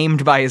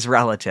shamed by his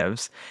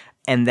relatives.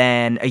 And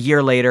then a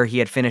year later, he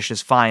had finished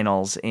his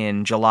finals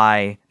in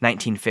July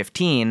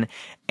 1915,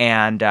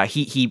 and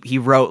he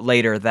wrote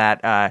later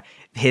that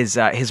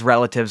his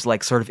relatives'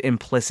 like sort of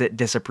implicit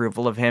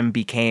disapproval of him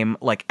became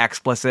like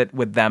explicit,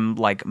 with them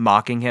like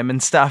mocking him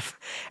and stuff.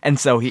 And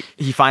so he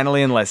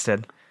finally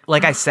enlisted.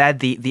 Like I said,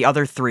 the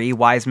other three,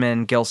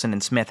 Wiseman, Gilson,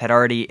 and Smith, had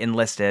already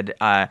enlisted.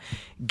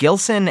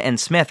 Gilson and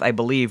Smith, I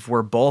believe,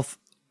 were both,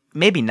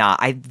 maybe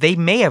not. They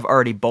may have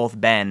already both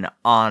been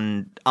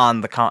on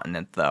the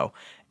continent, though.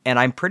 And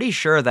I'm pretty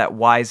sure that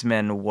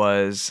Wiseman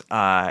was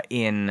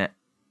in,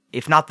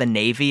 if not the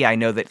Navy, I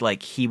know that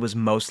like he was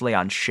mostly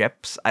on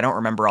ships. I don't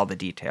remember all the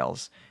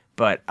details,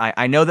 but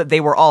I know that they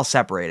were all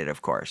separated,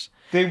 of course.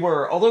 They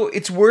were, although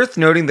it's worth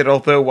noting that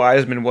although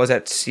Wiseman was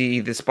at sea,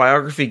 this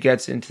biography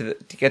gets into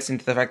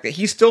the fact that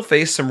he still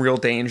faced some real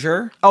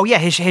danger. Oh yeah,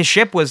 his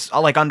ship was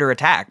like under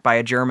attack by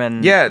a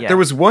German. Yeah, there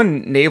was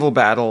one naval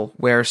battle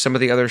where some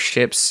of the other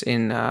ships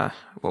in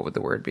what would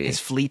the word be? His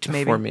fleet,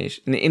 maybe.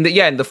 Formation in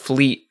the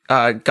fleet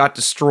got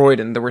destroyed,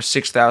 and there were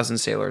 6,000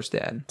 sailors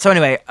dead. So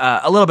anyway,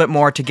 a little bit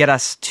more to get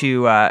us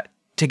to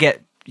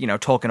get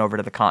Tolkien over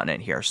to the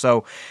continent here.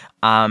 So,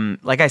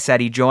 like I said,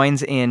 he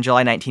joins in July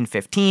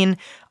 1915.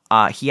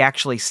 He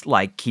actually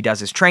he does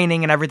his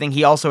training and everything.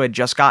 He also had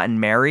just gotten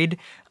married,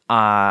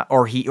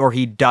 or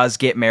he does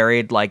get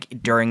married like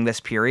during this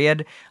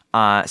period.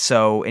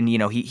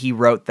 He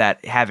wrote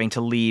that having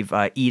to leave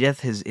Edith,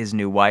 his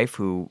new wife,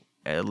 who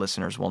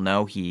listeners will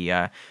know he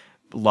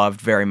loved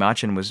very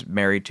much and was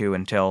married to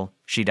until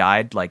she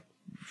died like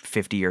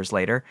 50 years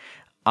later.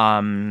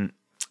 He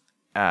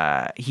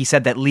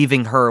said that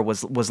leaving her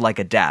was like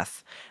a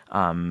death.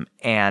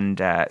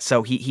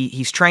 So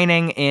he's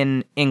training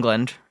in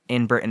England,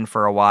 in Britain,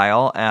 for a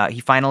while.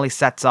 He finally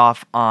sets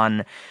off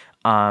on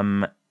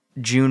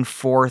June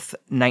 4th,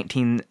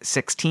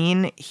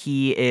 1916.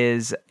 He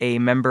is a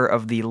member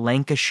of the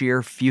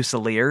Lancashire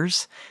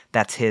Fusiliers.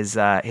 That's his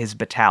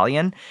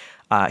battalion.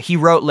 He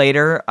wrote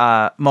later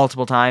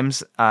multiple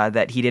times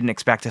that he didn't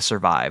expect to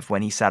survive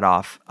when he set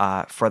off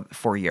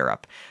for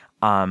Europe,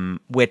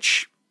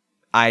 which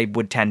I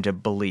would tend to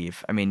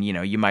believe. I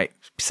mean,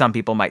 some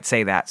people might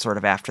say that sort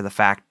of after the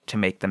fact to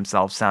make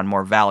themselves sound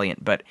more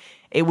valiant, but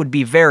it would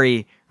be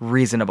very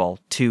reasonable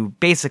to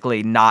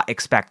basically not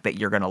expect that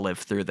you're going to live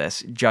through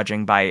this,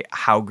 judging by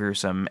how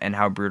gruesome and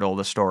how brutal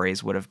the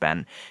stories would have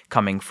been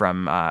coming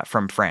from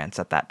France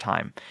at that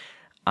time.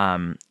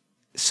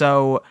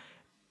 So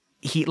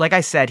he, like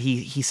I said,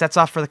 he sets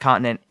off for the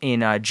continent in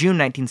June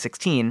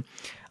 1916.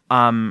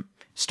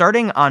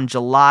 Starting on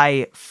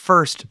July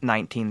 1st,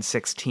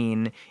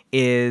 1916,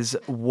 is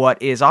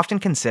what is often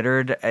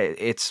considered,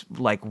 it's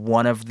like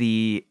one of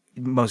the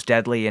most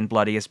deadly and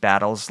bloodiest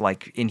battles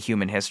like in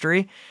human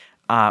history,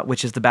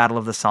 which is the Battle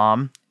of the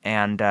Somme,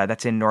 and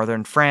that's in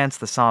northern France.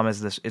 The Somme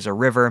is a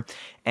river,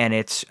 and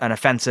it's an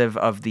offensive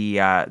of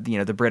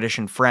the British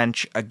and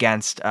French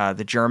against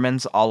the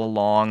Germans all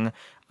along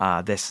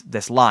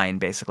this line.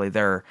 Basically,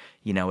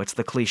 it's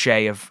the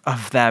cliche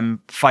of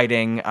them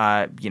fighting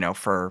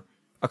for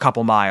a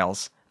couple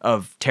miles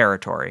of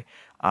territory,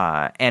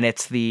 and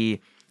it's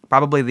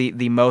probably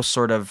the most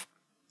sort of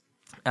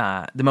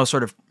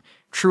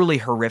truly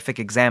horrific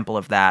example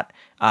of that,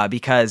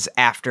 because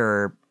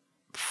after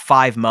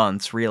 5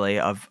 months really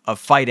of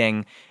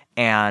fighting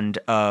and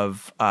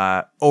of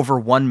over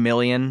 1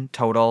 million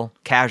total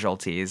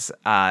casualties,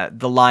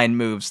 the line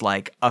moves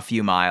like a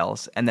few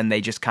miles, and then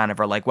they just kind of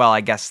are like, well, I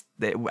guess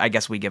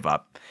we give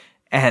up.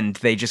 And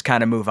they just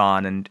kind of move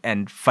on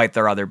and fight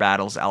their other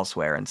battles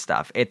elsewhere and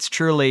stuff. It's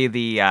truly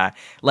the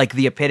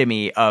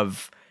epitome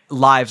of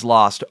lives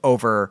lost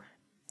over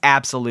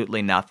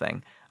absolutely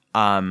nothing.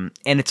 And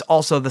it's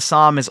also, the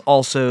Somme is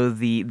also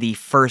the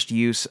first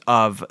use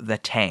of the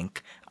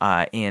tank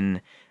in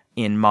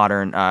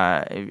modern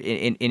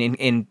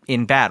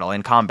in battle,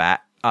 in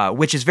combat,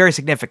 which is very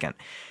significant.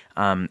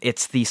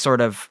 It's the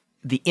sort of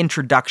the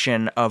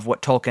introduction of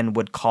what Tolkien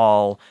would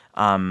call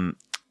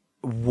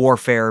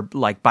warfare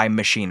like by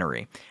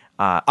machinery.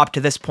 Up to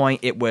this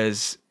point, it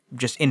was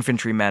just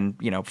infantrymen,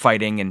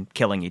 fighting and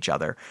killing each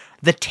other.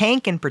 The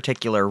tank in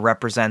particular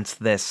represents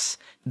this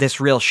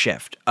real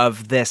shift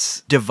of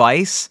this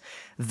device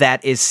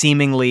that is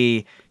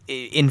seemingly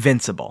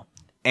invincible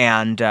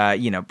and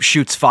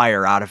shoots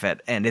fire out of it,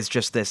 and is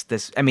just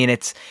this. I mean,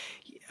 it's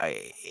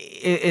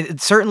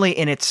certainly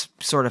in its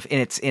sort of in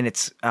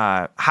its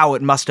how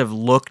it must have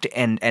looked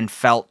and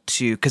felt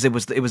to, because it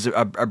was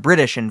a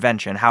British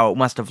invention, how it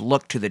must have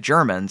looked to the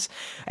Germans.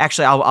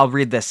 Actually, I'll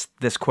read this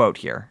quote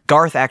here.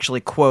 Garth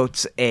actually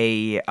quotes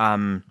a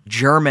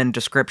German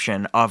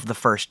description of the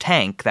first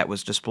tank that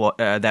was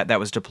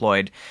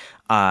deployed,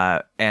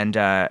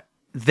 and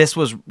this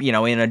was,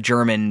 in a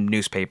German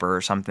newspaper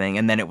or something,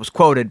 and then it was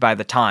quoted by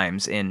the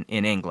Times in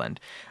England.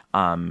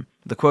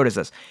 The quote is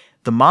this: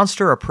 "The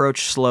monster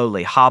approached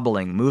slowly,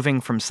 hobbling,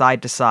 moving from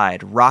side to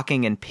side,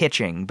 rocking and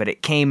pitching, but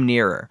it came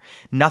nearer.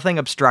 Nothing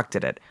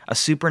obstructed it. A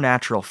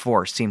supernatural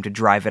force seemed to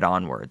drive it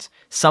onwards.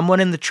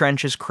 Someone in the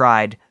trenches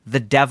cried, 'The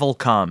devil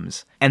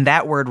comes!' and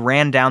that word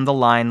ran down the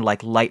line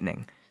like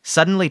lightning.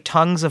 Suddenly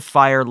tongues of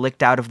fire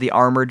licked out of the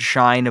armored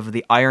shine of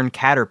the iron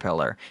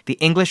caterpillar. The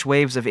English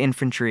waves of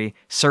infantry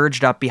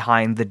surged up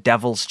behind the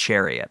devil's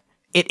chariot."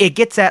 It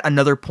gets at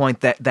another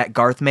point that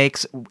Garth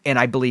makes, and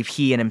I believe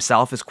he and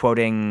himself is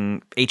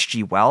quoting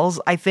H.G.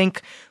 Wells, I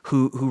think,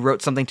 who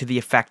wrote something to the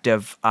effect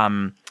of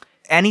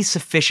any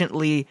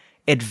sufficiently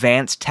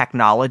advanced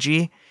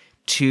technology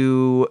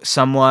to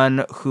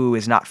someone who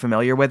is not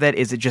familiar with it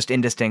is just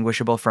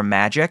indistinguishable from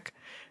magic,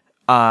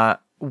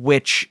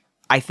 which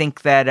I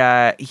think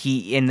that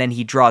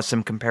he draws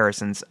some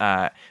comparisons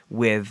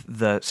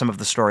with some of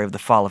the story of the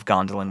fall of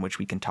Gondolin, which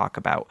we can talk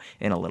about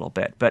in a little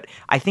bit. But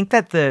I think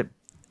that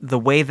the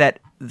way that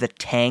the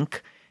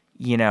tank,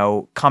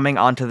 coming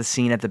onto the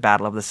scene at the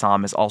Battle of the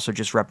Somme is also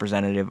just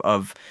representative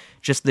of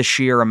just the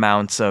sheer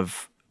amounts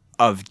of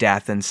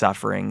death and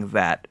suffering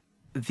that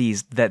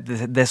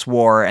this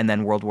war and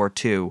then World War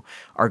II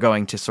are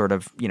going to sort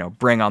of,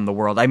 bring on the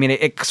world. I mean,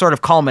 it sort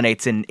of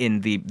culminates in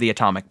the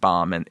atomic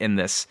bomb and in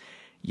this,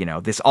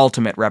 this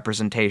ultimate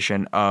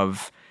representation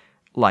of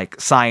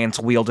like science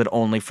wielded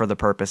only for the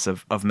purpose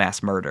of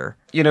mass murder.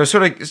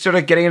 Sort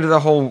of getting into the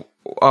whole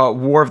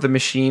War of the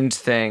Machines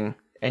thing,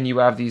 and you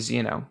have these,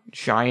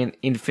 giant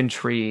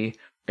infantry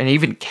and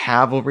even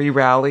cavalry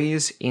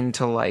rallies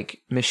into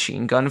like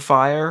machine gun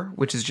fire,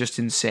 which is just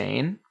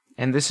insane.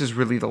 And this is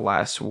really the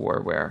last war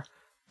where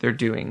they're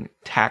doing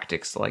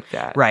tactics like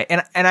that, right?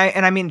 And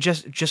I mean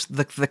just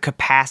the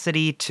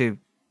capacity to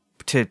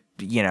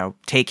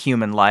take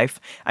human life.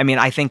 I mean,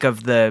 I think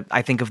of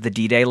the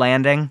D-Day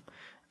landing,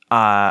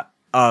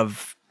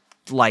 of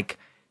like,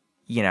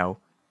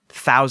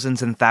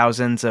 thousands and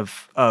thousands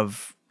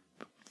of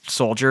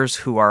soldiers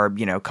who are,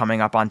 coming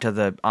up onto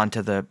the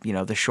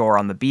the shore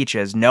on the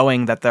beaches,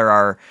 knowing that there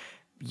are,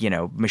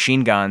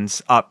 machine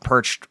guns up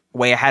perched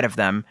way ahead of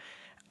them,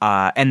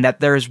 and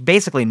that there's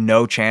basically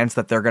no chance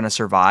that they're going to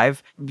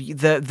survive.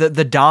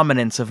 The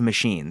dominance of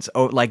machines,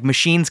 like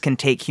machines can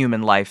take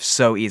human life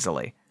so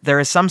easily. There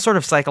is some sort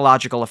of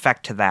psychological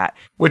effect to that,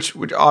 which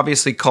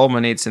obviously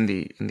culminates in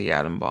the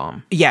atom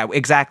bomb. Yeah,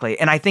 exactly.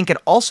 And I think it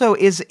also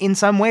is in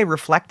some way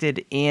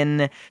reflected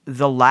in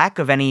the lack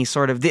of any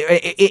sort of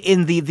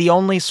the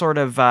only sort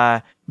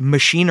of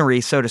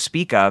machinery, so to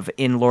speak, of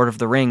in Lord of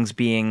the Rings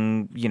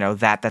being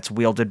that's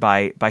wielded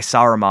by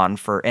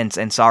Saruman and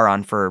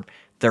Sauron for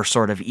their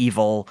sort of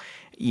evil,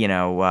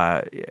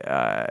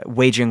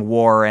 waging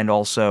war and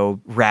also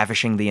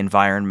ravishing the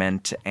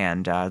environment,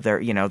 and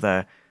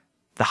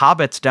the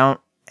hobbits don't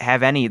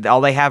have any.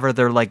 All they have are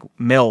their like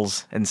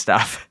mills and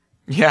stuff.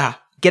 Yeah.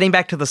 Getting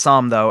back to the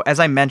Somme, though, as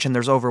I mentioned,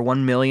 there's over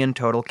 1 million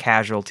total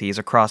casualties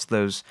across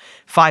those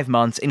 5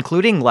 months,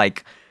 including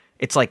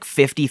it's like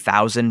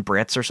 50,000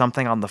 Brits or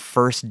something on the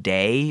first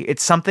day.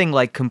 It's something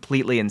like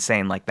completely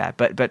insane like that.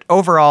 But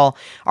overall,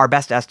 our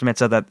best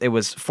estimates are that it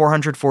was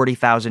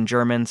 440,000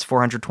 Germans,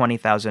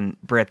 420,000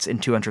 Brits,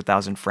 and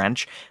 200,000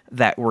 French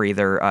that were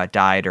either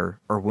died or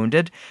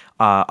wounded.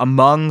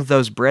 Among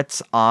those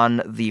Brits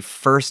on the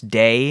first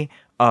day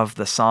of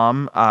the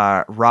Somme,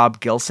 Rob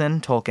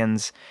Gilson,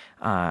 Tolkien's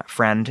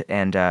friend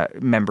and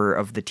member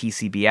of the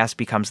TCBS,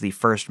 becomes the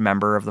first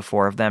member of the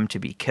four of them to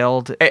be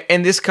killed.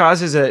 And this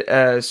causes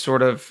a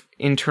sort of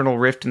internal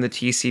rift in the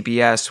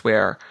TCBS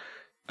where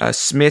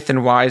Smith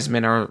and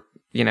Wiseman are,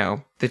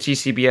 the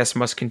TCBS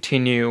must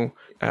continue.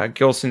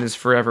 Gilson is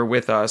forever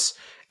with us.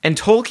 And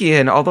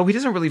Tolkien, although he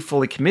doesn't really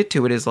fully commit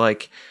to it, is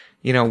like,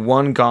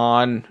 one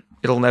gone,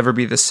 it'll never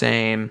be the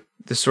same.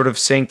 The sort of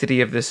sanctity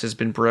of this has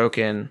been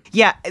broken.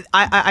 Yeah,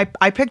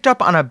 I picked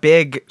up on a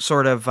big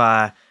sort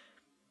of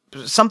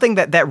something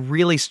that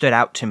really stood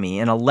out to me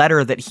in a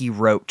letter that he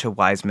wrote to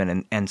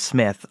Wiseman and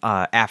Smith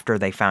after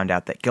they found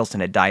out that Gilson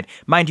had died.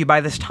 Mind you,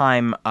 by this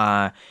time,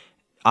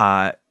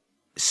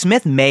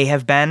 Smith may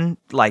have been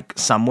like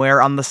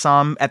somewhere on the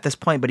Somme at this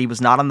point, but he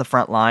was not on the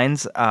front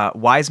lines.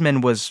 Wiseman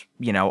was,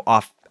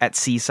 off at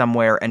sea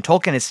somewhere, and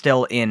Tolkien is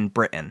still in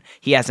Britain.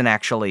 He hasn't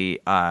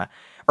actually,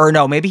 or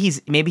no, maybe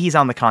he's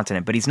on the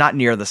continent, but he's not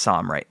near the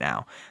Somme right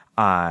now.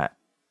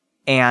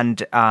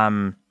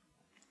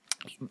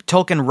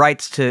 Tolkien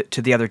writes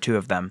to the other two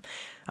of them,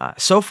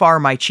 so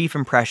far my chief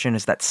impression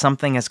is that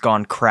something has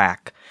gone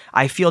crack.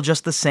 I feel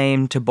just the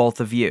same to both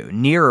of you,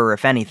 nearer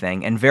if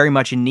anything, and very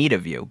much in need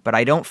of you, but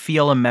I don't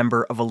feel a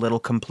member of a little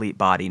complete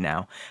body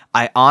now.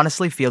 I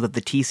honestly feel that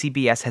the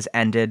TCBS has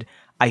ended.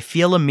 I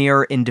feel a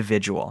mere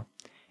individual.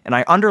 And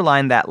I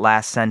underlined that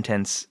last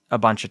sentence a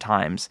bunch of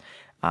times.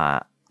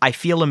 I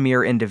feel a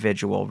mere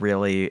individual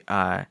really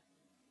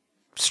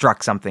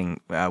struck something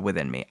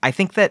within me. I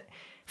think that,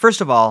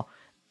 first of all,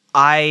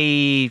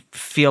 I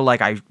feel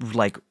like I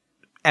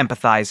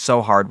empathize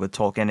so hard with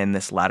Tolkien in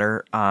this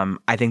letter.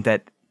 I think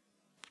that,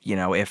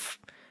 if,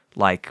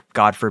 like,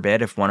 God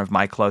forbid, if one of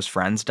my close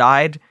friends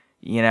died,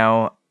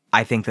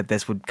 I think that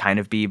this would kind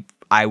of be,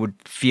 I would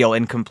feel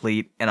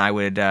incomplete, and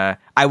the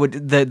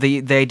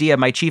idea,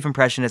 my chief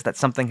impression is that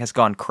something has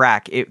gone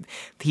crack.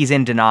 He's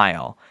in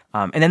denial.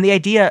 And then the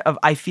idea of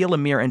I feel a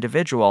mere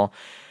individual,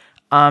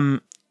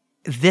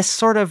 this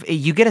sort of,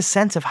 you get a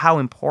sense of how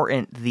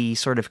important the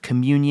sort of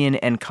communion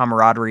and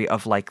camaraderie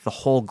of like the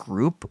whole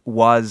group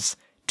was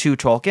to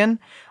Tolkien,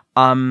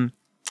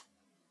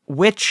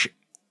 which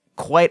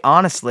quite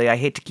honestly, I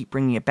hate to keep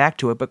bringing it back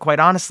to it, but quite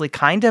honestly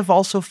kind of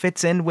also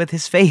fits in with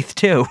his faith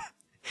too.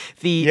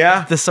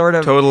 The sort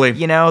of, totally.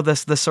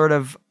 The sort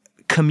of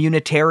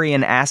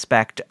communitarian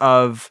aspect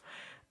of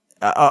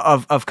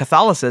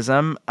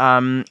Catholicism,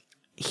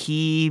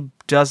 he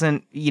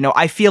doesn't,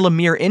 I feel a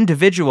mere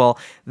individual.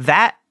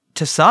 That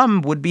to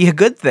some would be a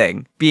good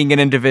thing, being an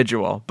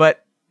individual,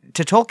 but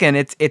to Tolkien,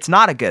 it's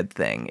not a good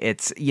thing.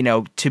 It's,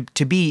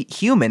 to be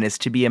human is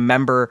to be a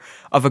member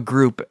of a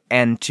group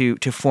and to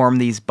form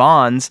these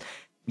bonds.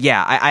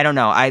 Yeah, I don't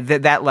know.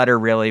 That letter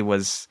really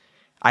was,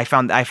 I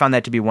found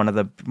that to be one of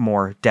the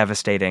more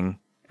devastating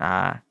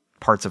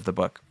parts of the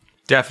book.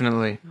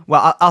 Definitely.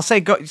 Well, I'll say,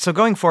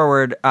 going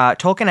forward,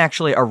 Tolkien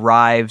actually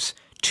arrives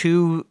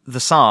to the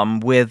Somme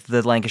with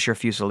the Lancashire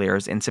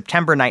Fusiliers in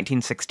September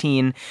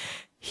 1916.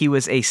 He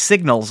was a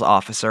signals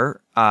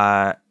officer,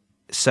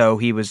 so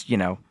he was,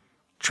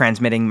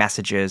 transmitting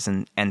messages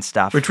and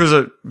stuff. Which was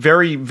a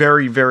very,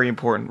 very, very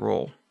important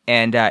role.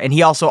 And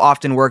he also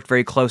often worked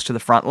very close to the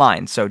front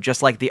line. So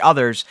just like the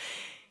others,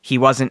 he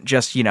wasn't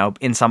just,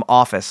 in some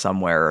office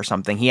somewhere or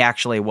something. He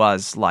actually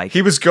was like...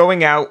 He was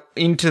going out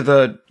into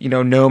the,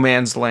 no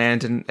man's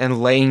land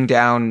and laying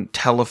down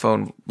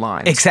telephone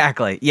lines.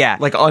 Exactly, yeah.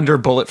 Like under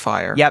bullet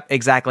fire. Yep,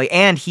 exactly.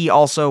 And he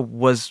also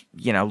was,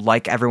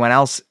 like everyone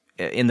else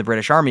in the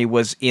British Army,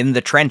 was in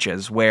the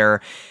trenches where,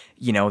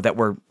 that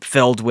were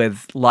filled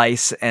with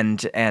lice and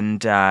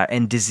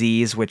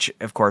disease, which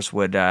of course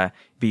would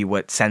be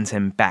what sends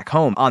him back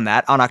home. On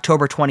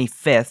October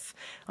 25th,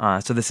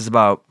 so this is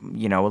about, a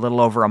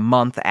little over a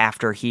month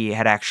after he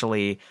had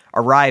actually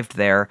arrived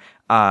there,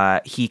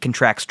 he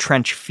contracts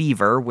trench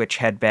fever, which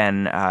had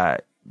been,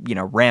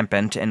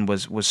 rampant and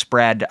was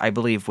spread, I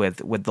believe,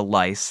 with the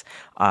lice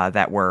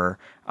that were,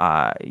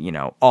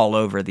 all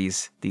over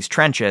these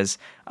trenches.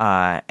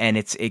 And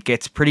it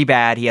gets pretty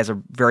bad. He has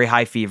a very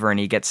high fever and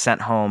he gets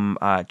sent home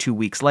 2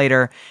 weeks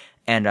later.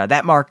 And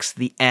that marks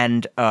the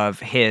end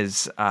of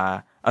his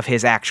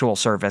actual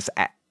service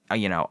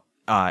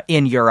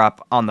in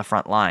Europe on the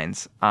front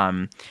lines.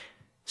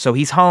 So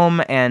he's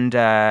home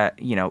and,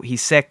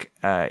 he's sick.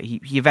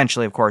 He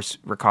eventually, of course,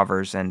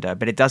 recovers,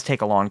 but it does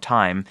take a long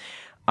time.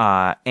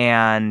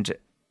 And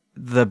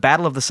the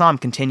Battle of the Somme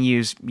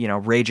continues,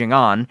 raging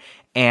on.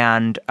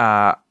 And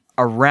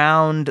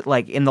around,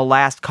 like, in the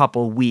last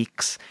couple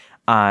weeks,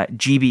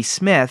 G.B.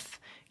 Smith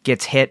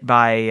gets hit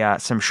by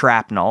some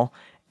shrapnel.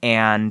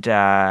 And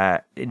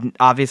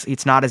obviously,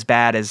 it's not as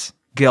bad as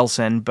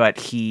Gilson, but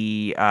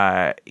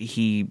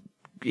it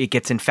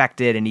gets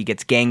infected and he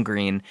gets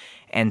gangrene.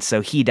 And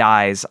so he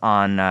dies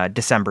on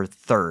December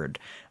 3rd.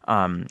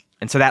 And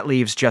so that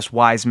leaves just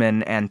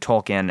Wiseman and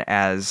Tolkien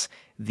as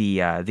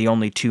the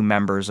only two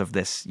members of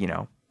this,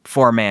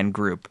 4-man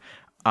group.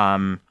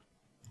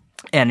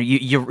 And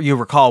you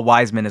recall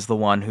Wiseman is the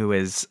one who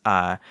is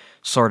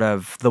sort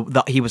of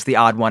he was the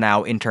odd one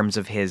out in terms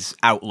of his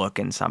outlook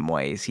in some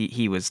ways.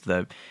 He was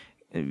the,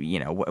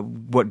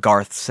 what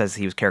Garth says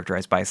he was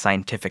characterized by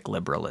scientific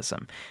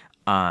liberalism.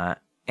 And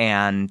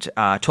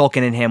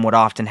Tolkien and him would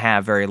often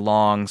have very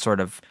long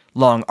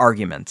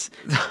arguments.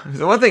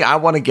 The one thing I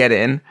want to get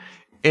in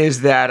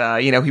is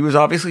that, he was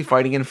obviously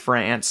fighting in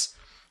France.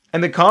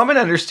 And the common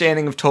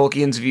understanding of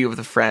Tolkien's view of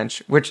the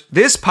French, which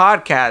this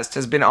podcast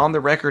has been on the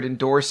record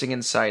endorsing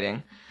and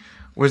citing,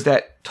 was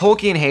that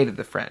Tolkien hated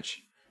the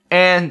French.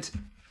 And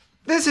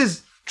this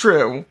is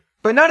true,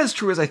 but not as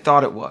true as I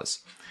thought it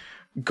was.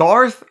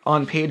 Garth,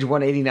 on page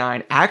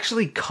 189,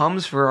 actually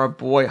comes for our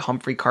boy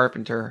Humphrey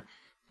Carpenter,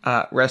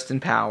 rest in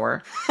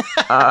power.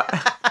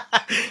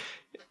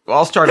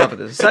 I'll start off with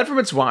this. Aside from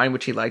its wine,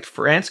 which he liked,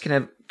 France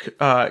can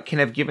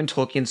have given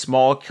Tolkien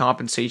small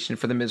compensation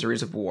for the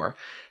miseries of war.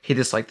 He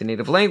disliked the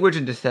native language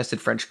and detested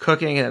French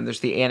cooking. And then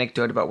there's the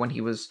anecdote about when he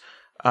was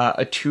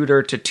a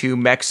tutor to 2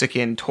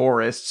 Mexican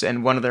tourists,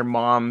 and one of their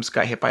moms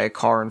got hit by a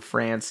car in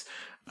France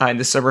in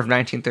the summer of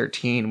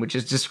 1913, which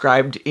is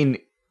described in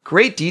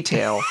great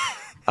detail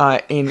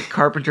in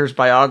Carpenter's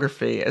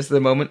biography as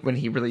the moment when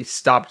he really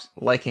stopped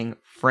liking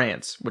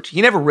France, which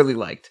he never really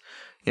liked.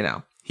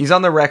 He's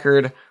on the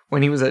record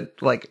when he was a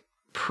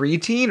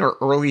preteen or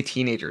early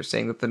teenager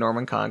saying that the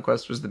Norman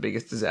conquest was the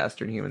biggest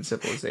disaster in human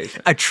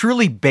civilization. A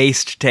truly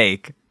based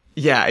take.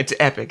 Yeah, it's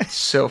epic. It's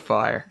so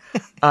fire.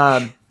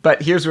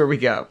 But here's where we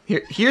go.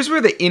 Here's where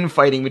the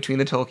infighting between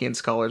the Tolkien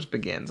scholars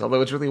begins, although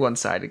it's really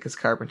one-sided because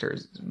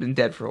Carpenter's been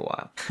dead for a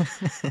while.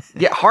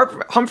 Yeah,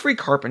 Humphrey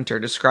Carpenter,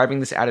 describing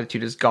this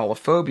attitude as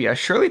Gallophobia,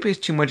 surely pays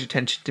too much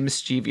attention to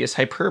mischievous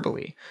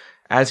hyperbole,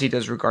 as he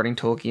does regarding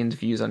Tolkien's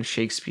views on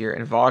Shakespeare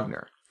and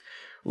Wagner.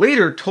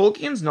 Later,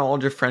 Tolkien's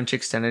knowledge of French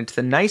extended to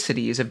the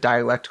niceties of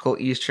dialectical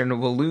Eastern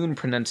Walloon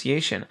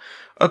pronunciation,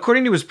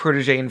 according to his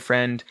protege and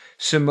friend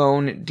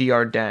Simone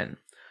d'Ardenne.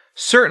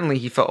 Certainly,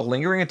 he felt a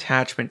lingering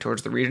attachment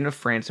towards the region of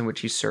France in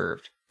which he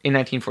served. In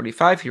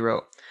 1945, he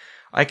wrote,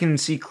 "I can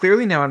see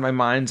clearly now in my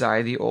mind's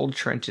eye the old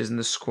trenches and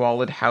the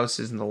squalid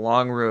houses and the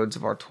long roads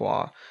of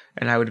Artois,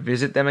 and I would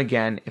visit them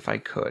again if I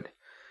could.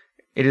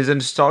 It is a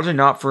nostalgia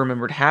not for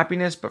remembered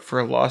happiness, but for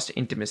a lost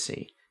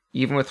intimacy,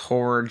 even with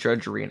horror,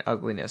 drudgery, and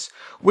ugliness."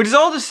 Which is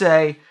all to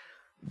say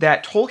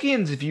that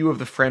Tolkien's view of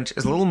the French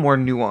is a little more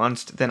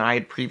nuanced than I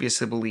had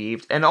previously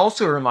believed, and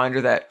also a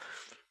reminder that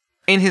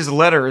in his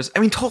letters, I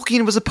mean,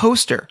 Tolkien was a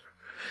poster.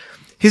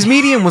 His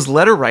medium was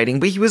letter writing,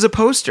 but he was a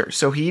poster,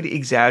 so he'd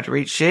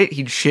exaggerate shit,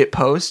 he'd shit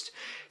post,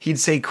 he'd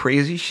say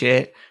crazy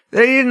shit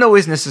that he didn't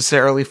always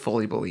necessarily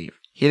fully believe.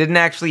 He didn't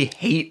actually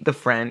hate the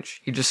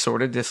French, he just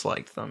sort of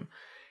disliked them.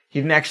 He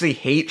didn't actually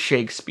hate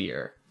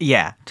Shakespeare.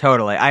 Yeah,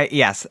 totally.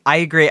 Yes, I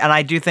agree. And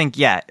I do think,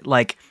 yeah,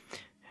 like,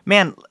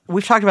 man,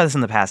 we've talked about this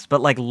in the past,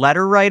 but like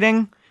letter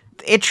writing,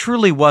 it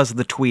truly was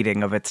the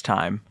tweeting of its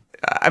time.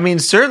 I mean,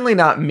 certainly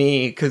not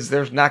me, because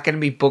there's not going to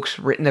be books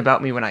written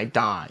about me when I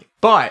die.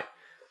 But,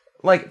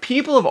 like,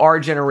 people of our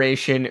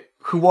generation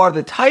who are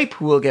the type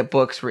who will get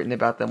books written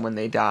about them when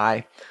they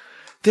die,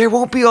 there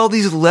won't be all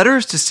these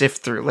letters to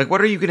sift through. Like,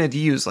 what are you going to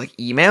use? Like,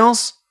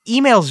 emails?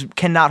 Emails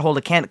cannot hold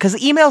a candle because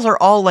emails are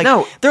all like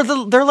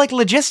they're like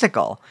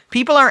logistical.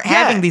 People aren't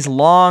having these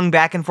long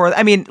back and forth.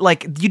 I mean,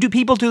 like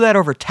people do that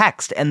over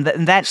text, and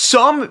that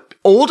some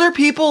older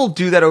people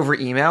do that over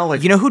email.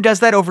 Like, you know who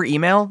does that over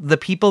email? The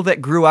people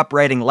that grew up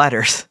writing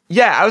letters.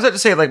 Yeah, I was about to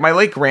say, like, my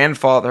late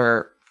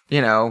grandfather,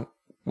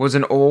 was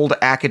an old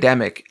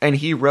academic, and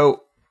he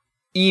wrote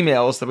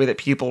emails the way that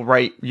people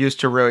used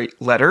to write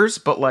letters.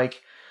 But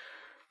like,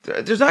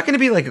 there's not going to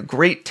be like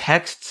great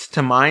texts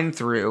to mine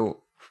through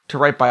to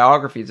write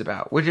biographies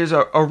about, which is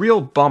a real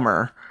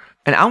bummer.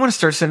 And I want to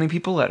start sending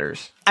people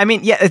letters. I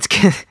mean, yeah, it's.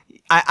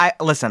 I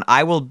listen.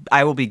 I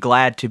will be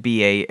glad to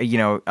be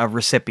a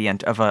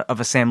recipient of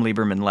a Sam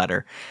Lieberman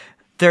letter.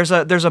 There's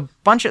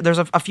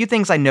a few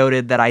things I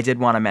noted that I did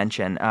want to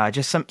mention.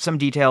 Just some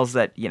details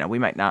that we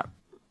might not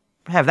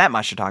have that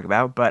much to talk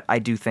about, but I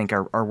do think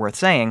are worth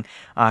saying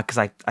because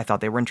I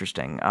thought they were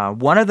interesting.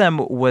 One of them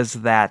was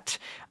that.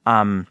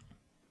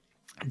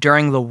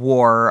 During the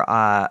war,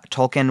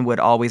 Tolkien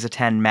would always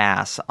attend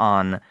Mass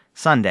on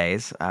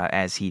Sundays,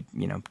 as he,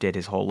 did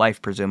his whole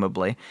life,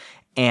 presumably.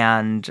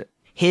 And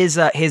his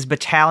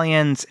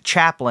battalion's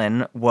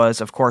chaplain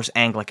was, of course,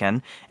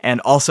 Anglican, and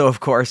also, of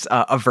course,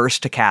 averse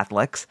to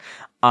Catholics.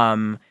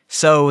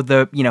 So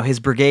his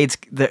brigades,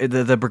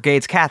 the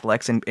brigade's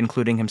Catholics,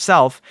 including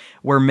himself,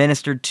 were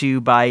ministered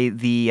to by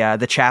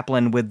the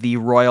chaplain with the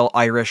Royal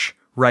Irish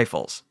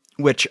Rifles,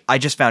 which I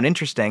just found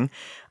interesting.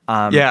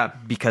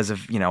 Because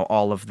of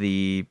all of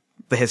the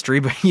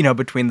history,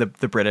 between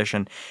the British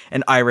and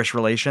Irish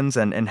relations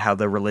and how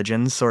the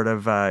religions sort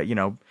of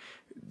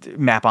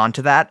map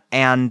onto that.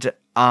 And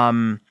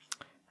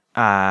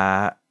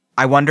I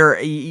wonder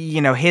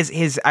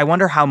I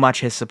wonder how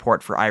much his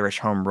support for Irish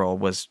home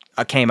rule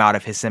came out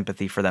of his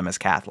sympathy for them as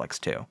Catholics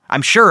too.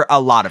 I'm sure a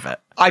lot of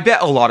it. I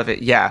bet a lot of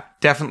it. Yeah,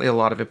 definitely a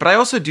lot of it. But I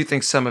also do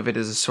think some of it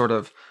is a sort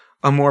of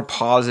a more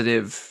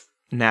positive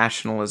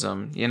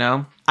nationalism,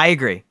 I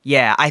agree.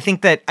 Yeah, I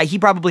think that he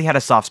probably had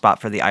a soft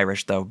spot for the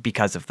Irish, though,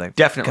 because of the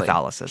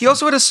Catholicism. He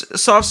also had a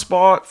soft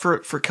spot for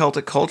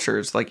Celtic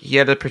cultures. Like, he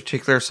had a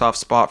particular soft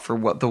spot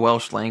for the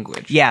Welsh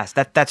language. Yes,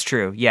 that's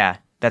true. Yeah,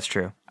 that's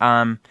true.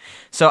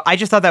 So I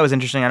just thought that was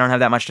interesting. I don't have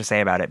that much to say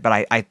about it,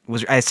 but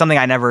it's something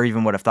I never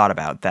even would have thought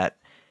about, that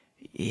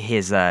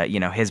his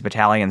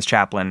battalion's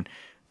chaplain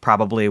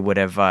probably would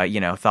have,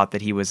 thought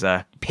that he was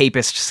a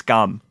papist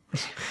scum.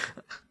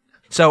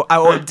 So I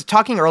was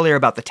talking earlier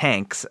about the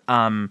tanks.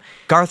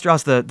 Garth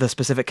draws the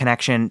specific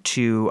connection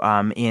to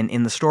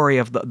in the story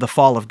of the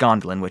fall of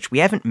Gondolin, which we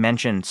haven't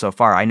mentioned so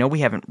far. I know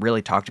we haven't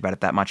really talked about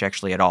it that much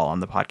actually at all on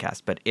the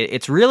podcast, but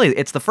it's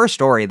the first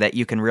story that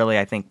you can really,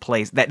 I think,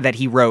 place that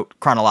he wrote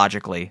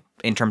chronologically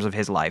in terms of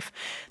his life,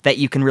 that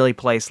you can really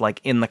place like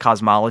in the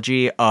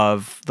cosmology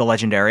of the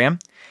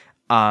Legendarium.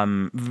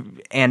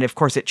 And of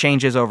course it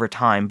changes over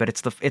time, but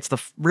it's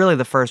really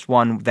the first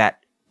one that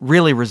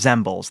really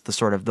resembles the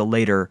sort of the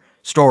later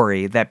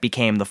story that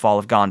became the Fall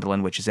of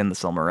Gondolin, which is in the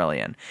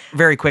Silmarillion.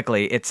 Very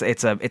quickly, it's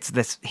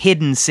this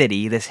hidden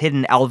city, this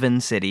hidden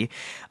elven city,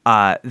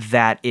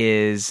 that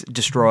is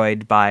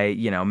destroyed by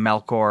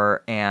Melkor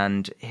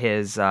and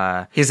his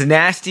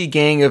nasty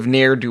gang of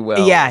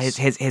ne'er-do-wells. Yeah,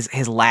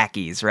 his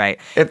lackeys, right?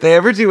 If they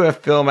ever do a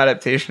film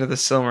adaptation of the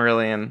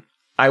Silmarillion,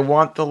 I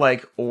want the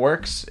like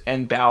orcs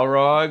and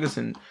balrogs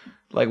and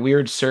like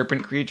weird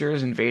serpent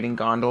creatures invading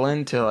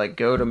Gondolin to like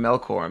go to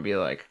Melkor and be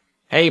like,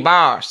 Hey,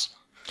 boss.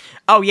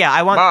 Oh yeah,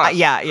 I want Boss.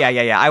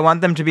 yeah. I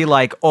want them to be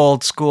like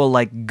old school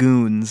like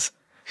goons.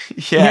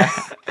 Yeah.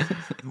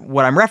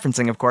 What I'm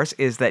referencing, of course,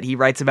 is that he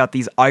writes about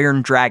these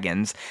iron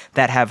dragons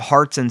that have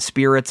hearts and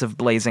spirits of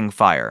blazing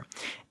fire,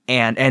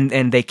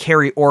 and they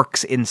carry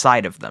orcs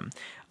inside of them.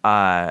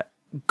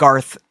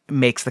 Garth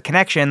makes the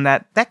connection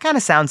that kind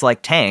of sounds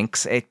like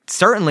tanks. It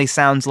certainly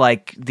sounds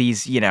like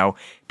these,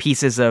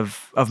 pieces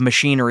of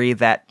machinery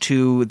that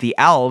to the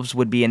elves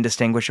would be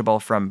indistinguishable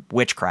from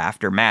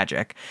witchcraft or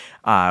magic,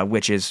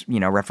 which is,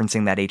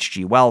 referencing that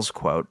H.G. Wells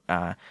quote.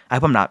 I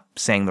hope I'm not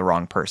saying the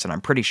wrong person.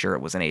 I'm pretty sure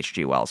it was an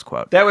H.G. Wells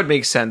quote. That would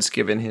make sense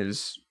given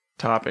his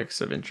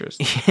topics of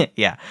interest.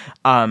 Yeah.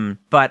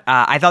 But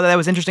I thought that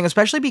was interesting,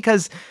 especially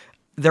because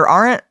there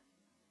aren't,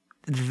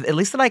 at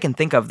least that I can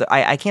think of,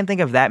 I can't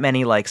think of that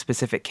many like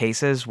specific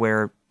cases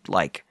where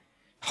like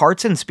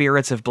hearts and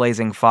spirits of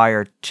blazing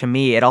fire. To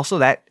me, it also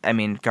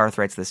Garth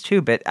writes this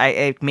too, but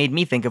it made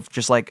me think of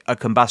just like a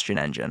combustion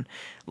engine.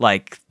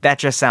 Like that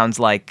just sounds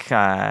like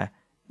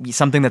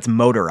something that's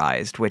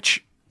motorized,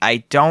 which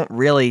I don't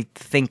really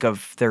think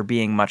of there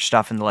being much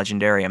stuff in the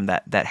Legendarium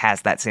that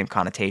has that same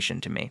connotation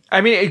to me.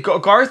 I mean,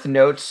 Garth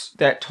notes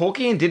that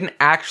Tolkien didn't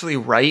actually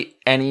write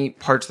any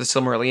parts of the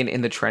Silmarillion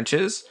in the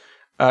trenches.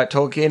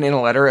 Tolkien, in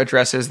a letter,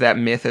 addresses that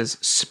myth as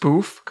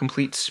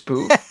complete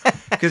spoof.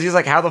 Because he's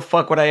like, how the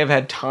fuck would I have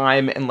had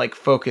time and like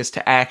focus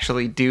to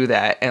actually do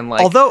that? And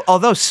like,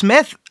 although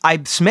Smith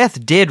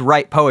did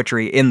write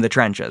poetry in the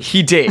trenches.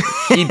 He did,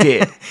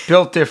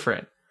 built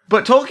different.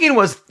 But Tolkien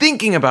was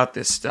thinking about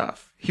this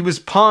stuff. He was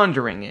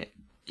pondering it.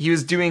 He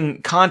was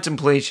doing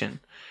contemplation,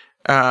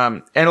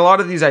 and a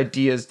lot of these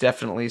ideas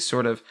definitely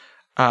sort of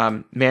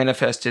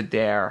manifested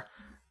there.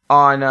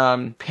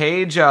 On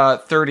page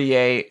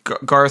 38,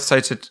 Garth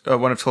cites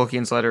one of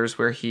Tolkien's letters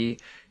where he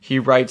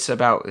writes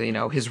about,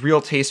 his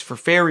real taste for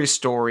fairy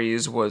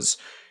stories was,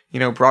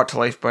 brought to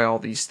life by all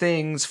these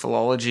things,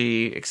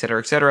 philology,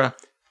 etc.,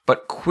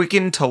 but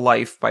quickened to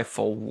life by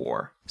full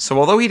war. So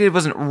although he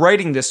wasn't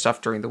writing this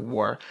stuff during the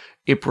war,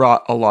 it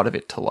brought a lot of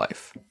it to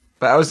life.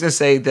 But I was going to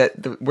say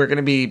that we're going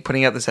to be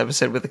putting out this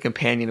episode with a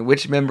companion.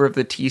 Which member of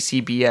the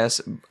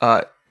TCBS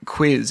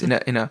quiz in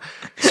a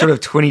sort of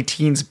 20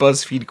 teens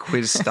BuzzFeed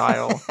quiz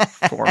style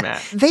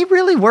format. They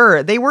really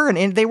were. They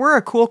were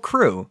a cool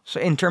crew. So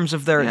in terms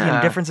of their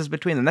differences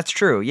between them, that's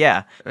true.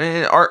 Yeah,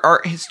 and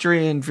art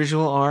history and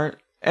visual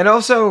art, and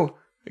also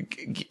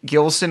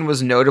Gilson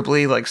was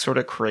notably like sort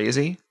of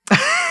crazy.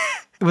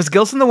 Was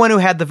Gilson the one who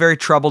had the very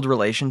troubled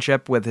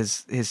relationship with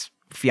his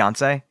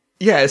fiance?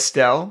 Yeah,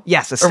 Estelle.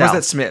 Yes, Estelle. Or was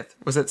that Smith?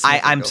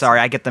 I'm sorry,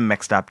 I get them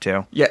mixed up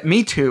too. Yeah,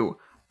 me too.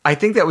 I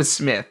think that was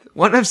Smith.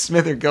 One of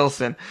Smith or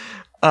Gilson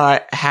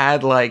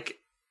had like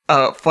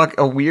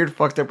a weird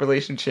fucked up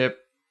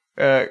relationship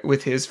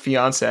with his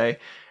fiance,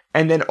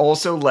 and then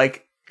also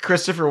like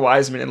Christopher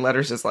Wiseman in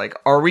letters is like,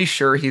 "Are we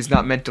sure he's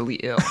not mentally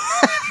ill?"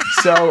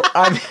 So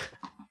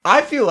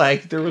I feel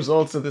like the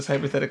results of this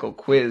hypothetical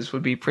quiz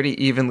would be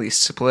pretty evenly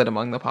split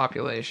among the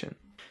population.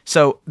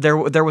 So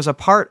there was a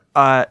part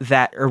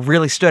that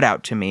really stood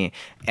out to me,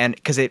 and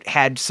because it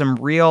had some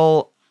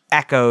real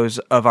echoes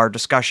of our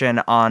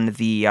discussion on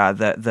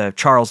the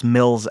Charles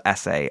Mills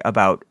essay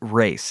about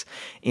race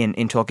in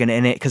Tolkien,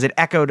 and because it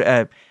echoed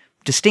a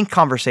distinct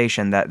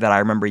conversation that I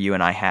remember you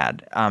and I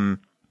had.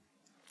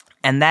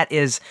 And that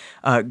is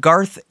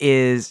Garth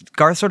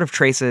sort of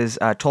traces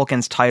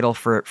Tolkien's title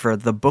for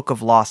the Book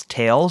of Lost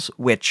Tales,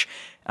 which,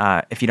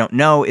 if you don't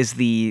know, is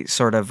the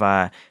sort of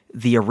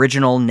the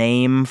original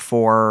name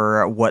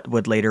for what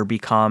would later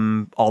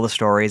become all the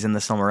stories in the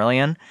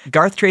Silmarillion.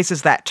 Garth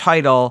traces that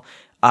title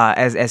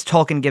as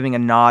Tolkien giving a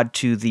nod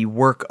to the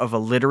work of a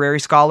literary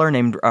scholar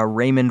named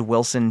Raymond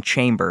Wilson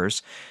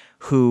Chambers,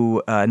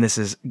 who, and this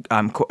is,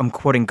 I'm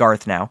quoting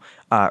Garth now,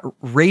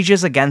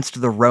 rages against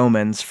the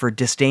Romans for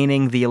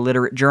disdaining the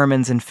illiterate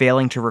Germans and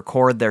failing to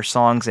record their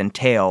songs and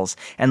tales,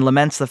 and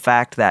laments the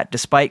fact that,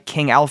 despite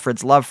King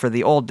Alfred's love for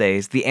the old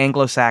days, the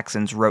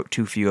Anglo-Saxons wrote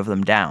too few of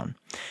them down.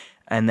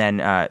 And then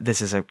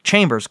this is a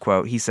Chambers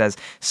quote. He says,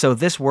 "So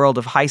this world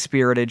of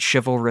high-spirited,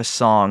 chivalrous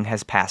song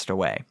has passed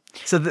away."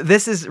 So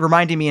this is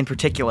reminding me in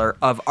particular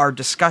of our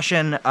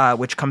discussion,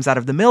 which comes out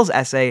of the Mills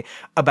essay,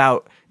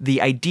 about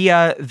the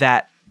idea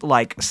that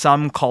like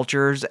some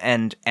cultures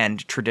and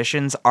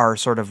traditions are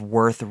sort of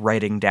worth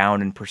writing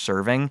down and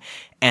preserving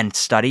and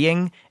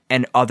studying,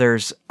 and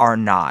others are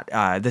not.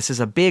 This is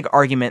a big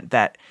argument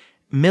that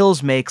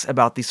Mills makes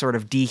about the sort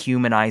of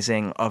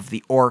dehumanizing of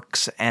the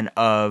orcs and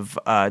of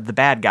the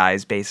bad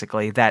guys,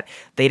 basically, that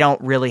they don't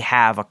really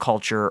have a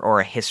culture or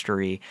a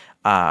history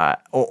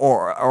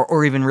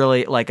or even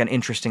really like an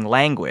interesting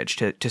language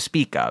to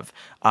speak of.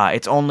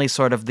 It's only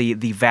sort of the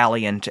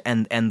valiant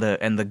and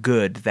the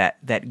good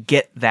that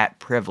get that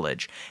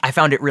privilege. I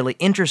found it really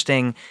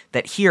interesting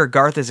that here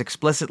Garth is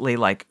explicitly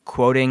like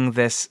quoting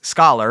this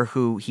scholar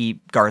who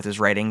Garth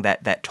is writing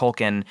that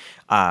Tolkien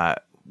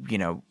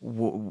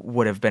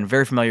would have been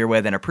very familiar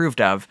with and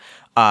approved of,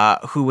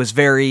 who was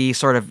very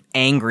sort of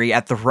angry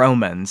at the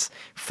Romans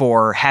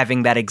for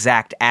having that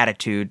exact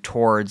attitude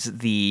towards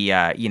the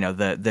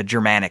the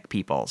Germanic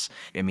peoples.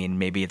 I mean,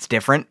 maybe it's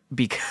different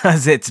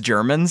because it's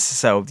Germans,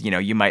 so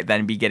you might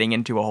then be getting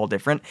into a whole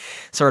different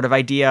sort of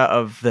idea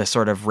of the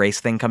sort of race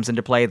thing comes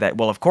into play. That,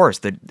 well, of course,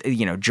 the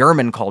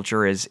German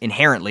culture is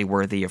inherently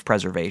worthy of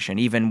preservation,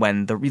 even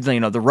when the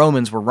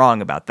Romans were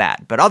wrong about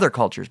that, but other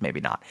cultures maybe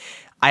not.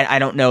 I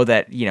don't know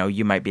that,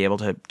 you might be able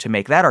to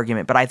make that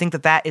argument, but I think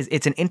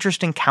it's an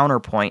interesting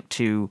counterpoint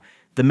to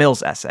the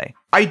Mills essay.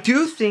 I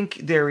do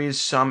think there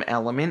is some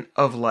element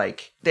of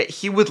that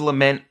he would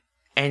lament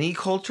any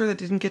culture that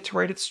didn't get to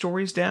write its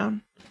stories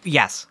down.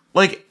 Yes.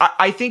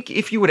 I think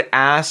if you had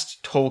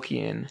asked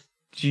Tolkien,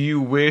 do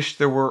you wish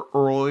there were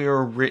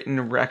earlier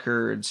written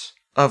records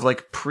of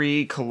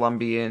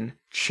pre-Columbian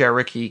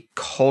Cherokee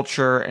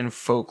culture and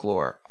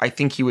folklore, I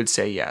think he would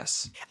say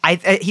yes.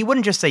 He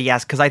wouldn't just say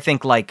yes, because I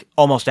think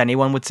almost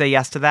anyone would say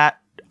yes to that.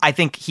 I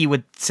think he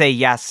would say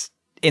yes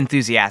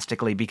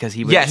enthusiastically because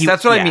he would. Yes,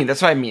 that's what I mean.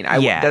 That's what I mean.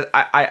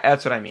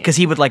 That's what I mean. Because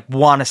he would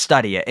want to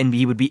study it and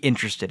he would be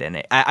interested in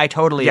it. I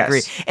totally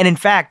agree. And in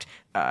fact,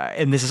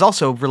 and this is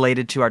also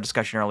related to our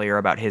discussion earlier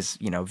about his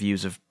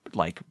views of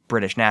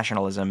British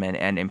nationalism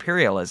and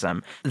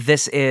imperialism.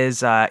 This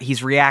is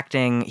he's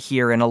reacting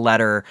here in a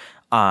letter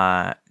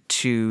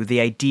to the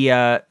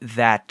idea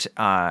that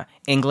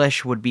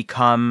English would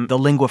become the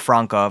lingua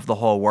franca of the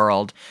whole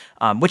world,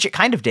 which it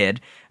kind of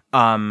did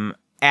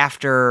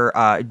after,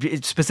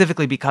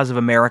 specifically because of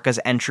America's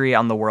entry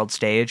on the world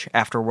stage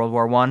after World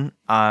War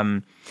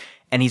I.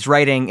 And he's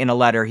writing in a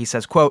letter, he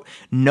says, quote,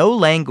 "No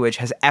language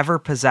has ever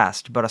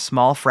possessed but a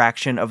small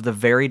fraction of the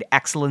varied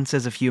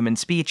excellences of human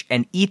speech,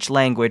 and each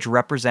language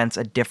represents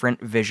a different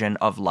vision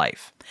of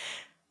life."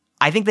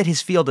 I think that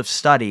his field of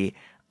study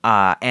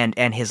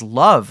and his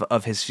love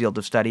of his field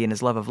of study and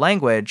his love of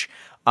language,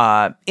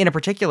 in a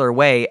particular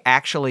way,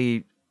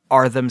 actually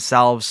are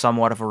themselves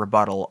somewhat of a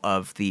rebuttal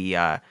of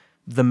the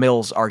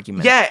Mills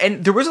argument. Yeah,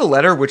 and there was a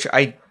letter which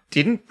I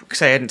didn't,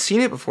 because I hadn't seen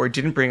it before,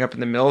 didn't bring up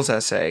in the Mills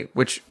essay,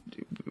 which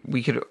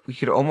we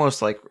could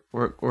almost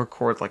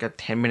record a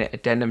 10-minute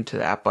addendum to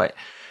that, but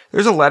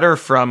there's a letter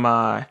from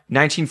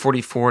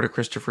 1944 to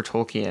Christopher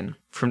Tolkien,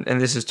 and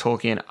this is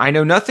Tolkien. "I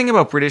know nothing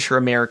about British or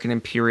American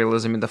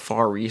imperialism in the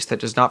Far East that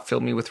does not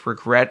fill me with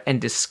regret and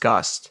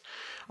disgust.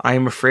 I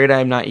am afraid I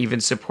am not even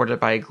supported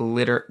by a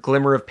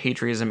glimmer of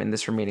patriotism in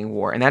this remaining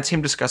war." And that's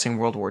him discussing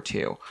World War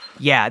II.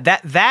 Yeah,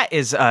 that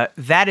is a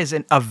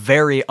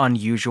very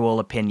unusual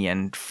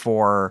opinion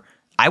for,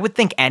 I would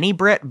think, any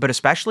Brit, but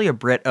especially a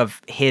Brit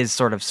of his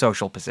sort of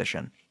social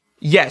position.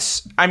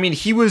 Yes, I mean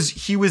he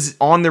was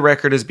on the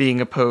record as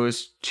being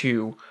opposed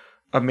to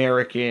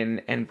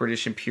American and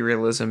British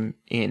imperialism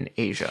in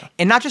Asia,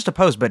 and not just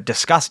opposed, but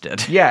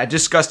disgusted. Yeah,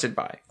 disgusted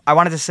by. I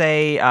wanted to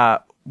say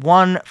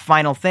one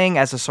final thing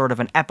as a sort of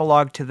an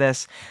epilogue to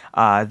this.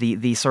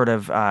 The sort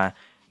of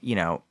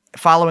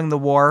following the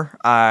war,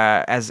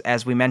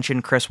 as we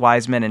mentioned, Chris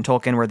Wiseman and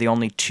Tolkien were the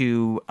only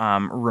two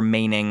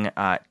remaining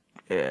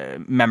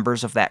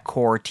members of that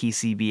core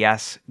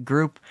TCBS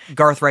group.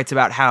 Garth writes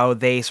about how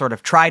they sort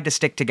of tried to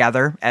stick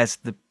together as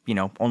the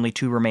only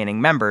two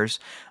remaining members.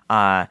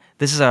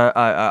 This is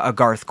a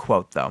Garth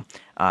quote, though,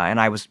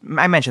 and I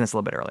mentioned this a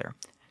little bit earlier.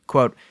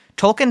 Quote,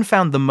 "Tolkien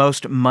found the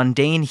most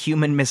mundane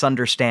human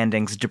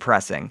misunderstandings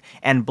depressing,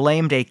 and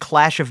blamed a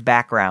clash of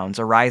backgrounds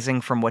arising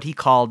from what he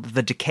called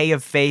the decay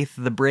of faith,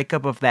 the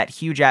breakup of that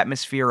huge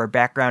atmosphere or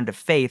background of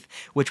faith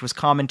which was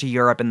common to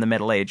Europe in the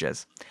Middle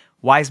Ages.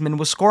 Wiseman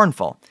was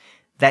scornful.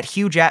 That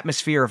huge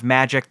atmosphere of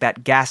magic,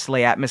 that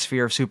ghastly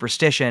atmosphere of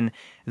superstition,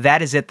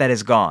 that is it that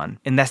is gone."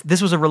 And this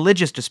was a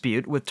religious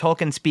dispute, with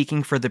Tolkien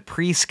speaking for the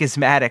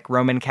pre-schismatic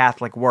Roman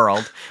Catholic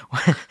world,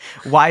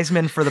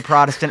 Wiseman for the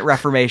Protestant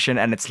Reformation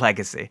and its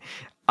legacy.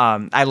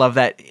 I love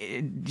that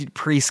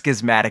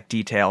pre-schismatic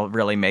detail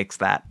really makes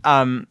that.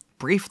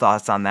 Brief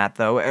thoughts on that,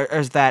 though,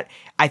 is that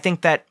I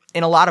think that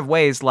in a lot of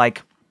ways,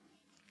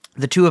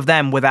 the two of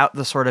them, without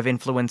the sort of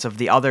influence of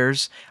the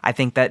others, I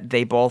think that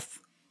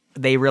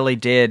they really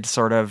did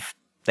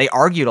they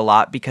argued a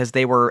lot because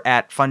they were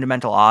at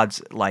fundamental odds,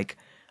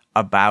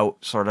 about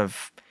sort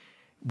of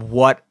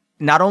what,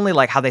 not only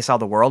how they saw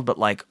the world, but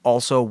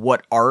also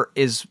what art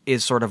is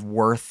sort of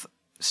worth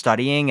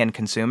studying and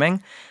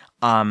consuming.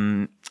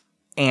 And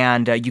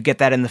you get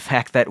that in the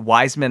fact that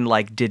Wiseman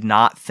did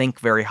not think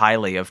very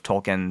highly of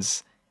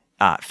Tolkien's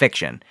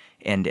fiction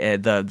and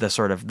the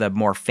sort of the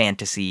more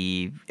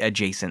fantasy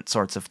adjacent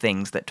sorts of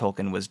things that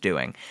Tolkien was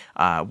doing.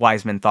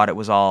 Wiseman thought it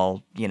was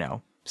all,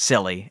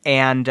 silly,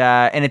 and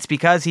it's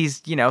because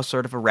he's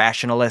sort of a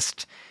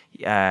rationalist,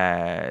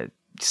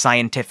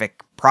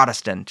 scientific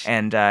Protestant,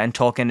 and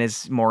Tolkien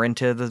is more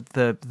into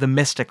the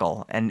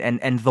mystical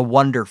and the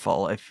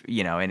wonderful, if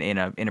in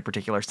a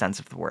particular sense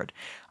of the word.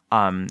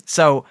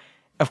 So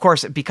of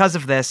course, because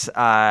of this,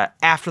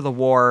 after the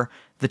war,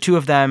 the two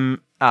of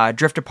them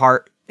drift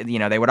apart.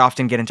 They would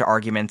often get into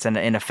arguments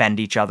and offend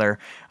each other.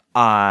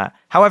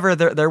 However,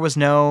 there was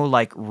no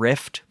like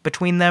rift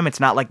between them. It's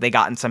not like they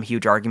got in some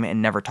huge argument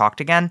and never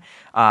talked again.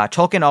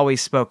 Tolkien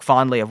always spoke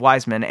fondly of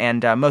Wiseman,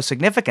 and most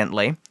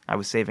significantly, I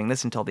was saving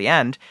this until the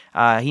end,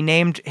 he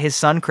named his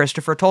son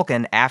Christopher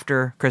Tolkien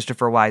after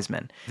Christopher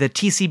Wiseman. The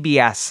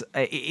TCBS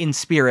in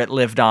spirit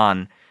lived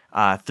on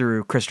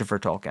through Christopher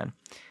Tolkien.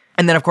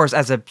 And then, of course,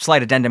 as a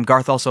slight addendum,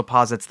 Garth also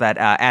posits that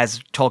as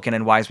Tolkien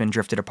and Wiseman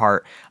drifted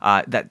apart,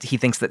 that he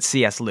thinks that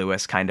C.S.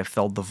 Lewis kind of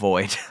filled the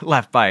void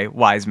left by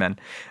Wiseman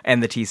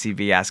and the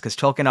TCBS, because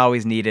Tolkien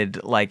always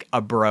needed like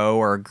a bro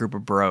or a group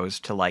of bros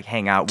to like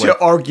hang out with, to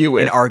argue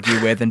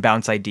with, and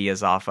bounce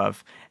ideas off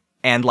of,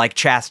 and like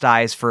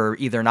chastise for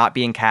either not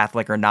being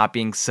Catholic or not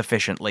being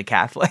sufficiently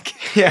Catholic.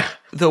 Yeah,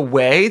 the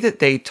way that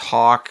they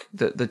talk,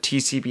 the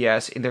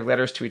TCBS in their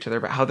letters to each other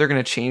about how they're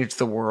going to change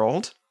the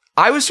world,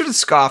 I was sort of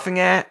scoffing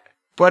at.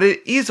 But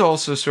it is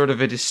also sort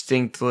of a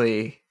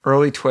distinctly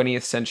early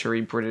 20th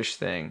century British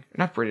thing.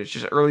 Not British,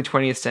 just early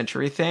 20th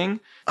century thing.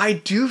 I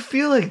do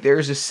feel like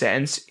there's a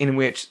sense in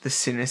which the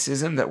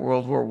cynicism that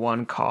World War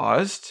I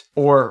caused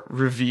or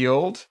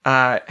revealed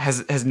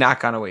has not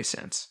gone away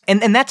since.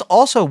 And that's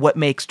also what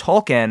makes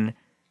Tolkien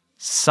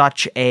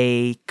such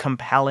a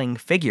compelling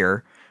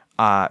figure,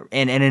 and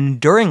an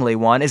enduringly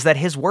one, is that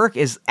his work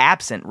is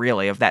absent,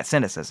 really, of that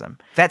cynicism.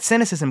 That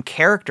cynicism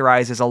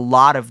characterizes a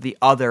lot of the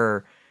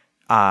other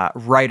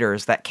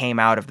writers that came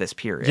out of this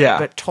period. Yeah.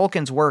 But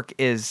Tolkien's work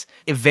is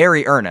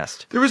very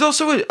earnest. There was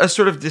also a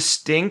sort of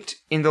distinct,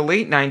 in the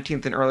late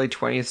 19th and early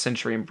 20th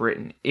century in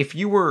Britain, if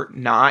you were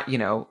not,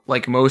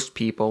 like most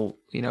people,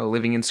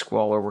 living in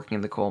squalor, working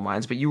in the coal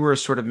mines, but you were a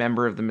sort of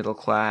member of the middle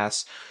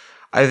class,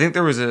 I think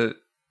there was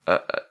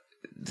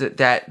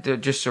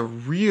just a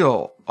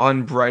real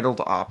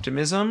unbridled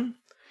optimism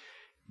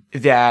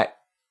that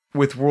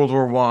with World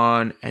War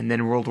I and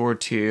then World War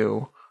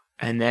II,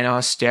 and then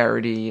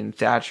austerity and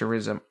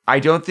Thatcherism, I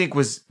don't think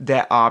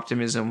that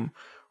optimism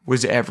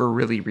was ever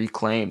really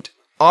reclaimed.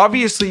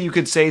 Obviously, you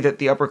could say that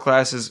the upper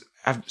classes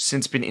have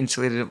since been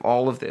insulated of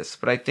all of this,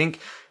 but I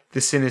think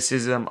the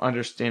cynicism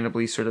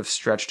understandably sort of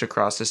stretched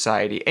across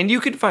society. And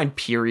you could find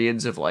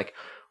periods of like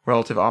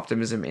relative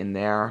optimism in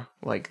there,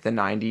 like the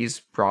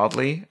 90s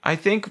broadly, I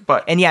think.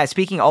 And yeah,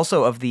 speaking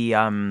also of the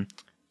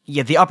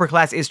upper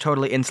class is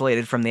totally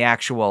insulated from the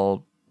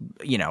actual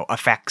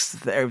effects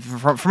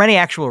from any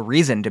actual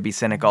reason to be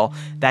cynical.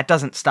 That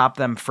doesn't stop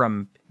them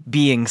from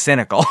being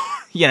cynical.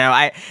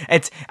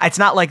 It's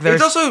not like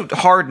there's... It's also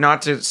hard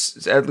not to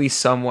at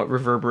least somewhat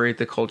reverberate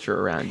the culture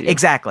around you.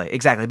 Exactly.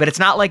 But it's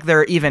not like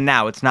even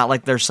now, it's not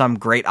like there's some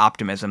great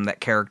optimism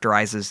that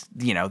characterizes,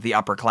 the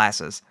upper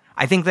classes.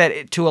 I think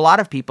that to a lot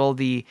of people,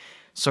 the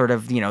sort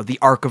of, the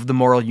arc of the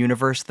moral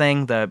universe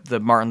thing, the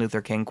Martin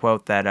Luther King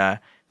quote that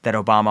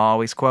Obama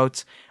always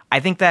quotes, I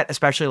think that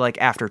especially like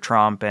after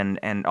Trump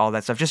and all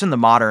that stuff, just in the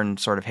modern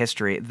sort of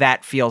history,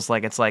 that feels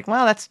like it's like,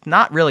 well, that's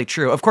not really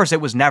true. Of course,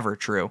 it was never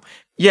true.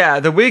 Yeah,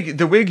 the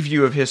Whig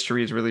view of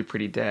history is really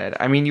pretty dead.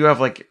 I mean, you have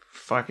like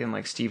fucking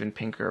like Steven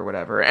Pinker or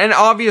whatever. And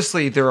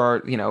obviously there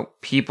are,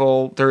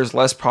 there's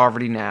less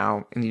poverty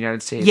now in the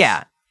United States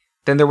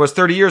than there was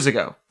 30 years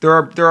ago.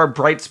 There are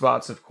bright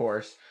spots, of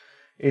course.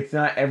 It's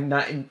not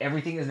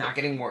everything is not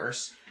getting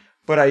worse.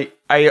 But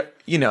I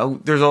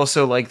there's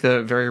also like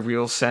the very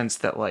real sense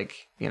that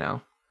like,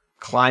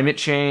 climate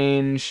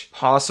change,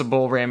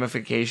 possible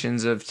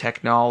ramifications of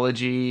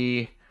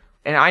technology,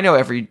 and I know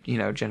every,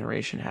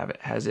 generation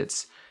has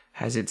its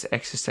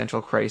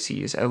existential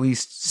crises, at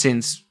least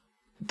since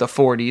the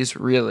 40s,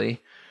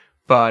 really.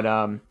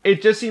 But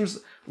it just seems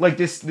like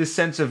this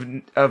sense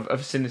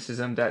of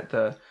cynicism that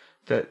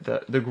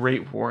the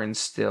Great War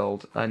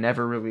instilled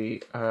never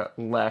really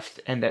left,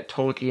 and that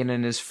Tolkien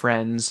and his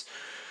friends,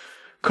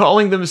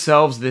 calling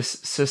themselves this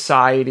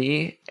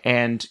society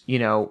and,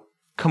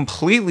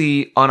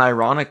 completely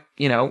unironic,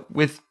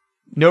 with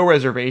no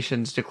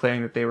reservations,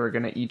 declaring that they were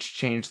going to each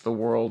change the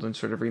world and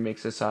sort of remake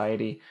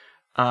society.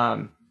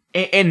 And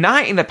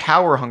not in a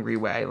power hungry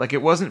way. Like,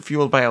 it wasn't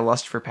fueled by a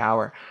lust for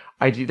power.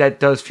 That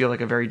does feel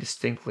like a very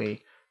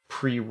distinctly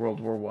pre-World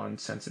War I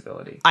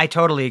sensibility. I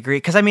totally agree.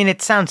 Because, I mean,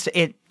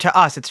 to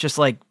us, it's just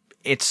like,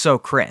 it's so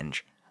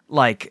cringe.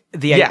 Like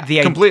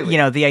completely.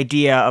 The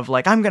idea of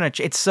like,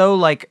 it's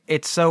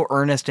so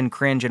earnest and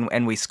cringe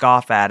and we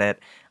scoff at it.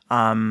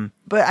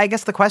 But I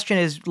guess the question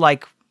is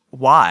like,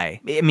 why?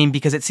 I mean,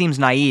 because it seems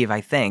naive,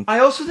 I think. I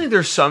also think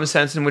there's some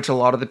sense in which a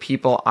lot of the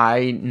people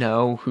I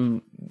know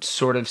who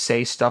sort of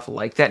say stuff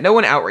like that, no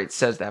one outright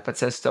says that, but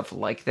says stuff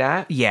like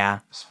that. Yeah.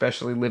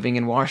 Especially living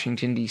in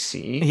Washington,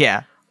 D.C.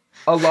 Yeah.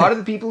 A lot of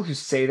the people who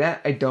say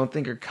that, I don't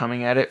think are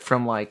coming at it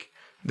from like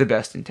the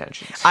best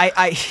intentions.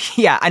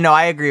 I know,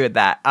 I agree with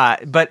that.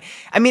 But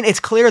I mean, it's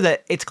clear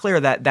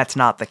that that's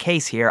not the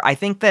case here. I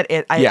think that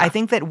I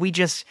think that we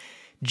just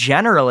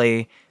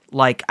generally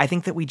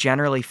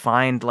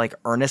find like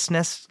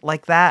earnestness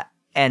like that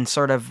and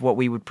sort of what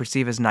we would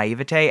perceive as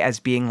naivete as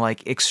being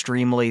like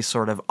extremely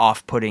sort of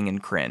off-putting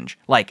and cringe,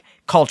 like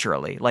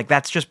culturally. Like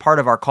that's just part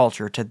of our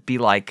culture to be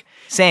like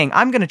saying,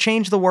 I'm going to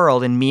change the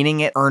world and meaning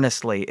it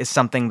earnestly is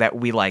something that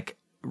we like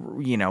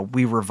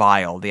we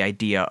revile the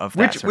idea of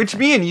that. Which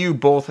me and you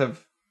both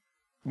have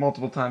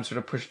multiple times sort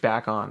of pushed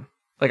back on.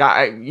 Like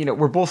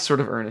we're both sort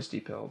of earnesty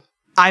pilled.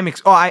 I'm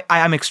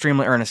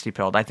extremely earnesty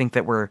pilled. I think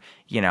that we're,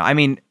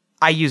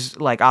 I use,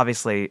 like,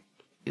 obviously,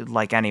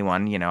 like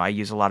anyone, I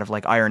use a lot of,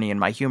 like, irony in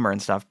my humor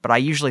and stuff, but I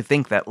usually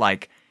think that,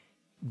 like,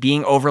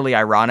 being overly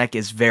ironic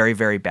is very,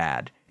 very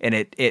bad. And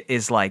it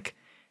is, like,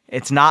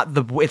 it's not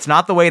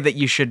the way that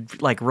you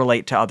should, like,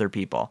 relate to other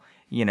people.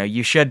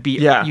 You should be,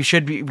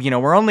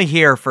 we're only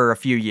here for a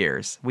few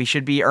years. We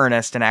should be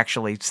earnest and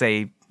actually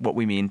say what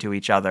we mean to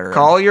each other.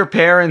 Call your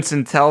parents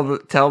and tell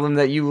them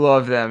that you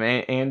love them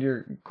and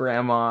your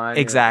grandma and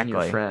exactly.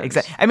 your friends.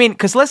 Exactly. I mean,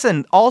 because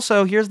listen,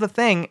 also, here's the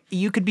thing.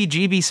 You could be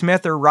G.B.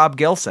 Smith or Rob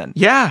Gilson.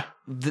 Yeah.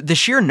 The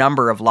sheer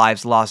number of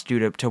lives lost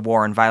due to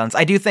war and violence.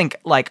 I do think,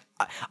 like,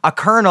 a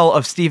kernel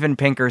of Steven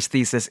Pinker's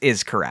thesis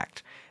is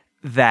correct.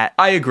 That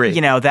I agree.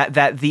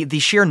 That the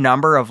sheer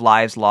number of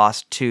lives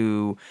lost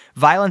to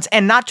violence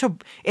and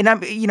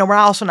we're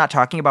also not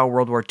talking about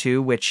World War II,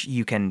 which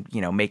you can,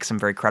 make some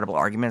very credible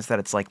arguments that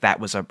it's like that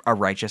was a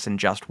righteous and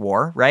just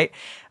war, right?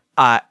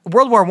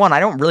 World War I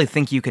don't really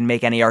think you can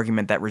make any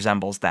argument that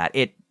resembles that.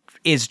 It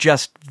is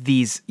just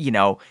these,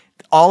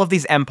 all of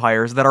these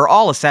empires that are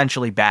all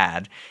essentially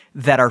bad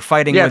that are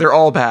fighting. Yeah, they're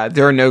all bad.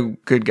 There are no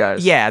good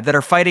guys. Yeah, that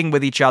are fighting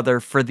with each other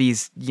for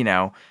these,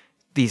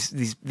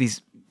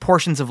 these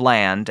portions of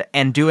land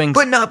and doing,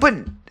 but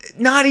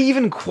not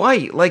even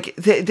quite. Like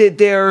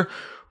their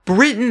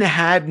Britain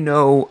had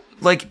no,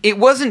 like, it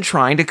wasn't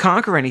trying to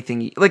conquer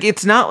anything. Like,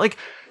 it's not like,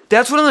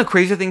 that's one of the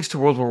crazy things to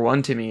World War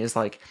I to me is,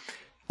 like,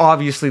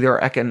 obviously there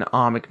are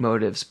economic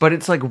motives, but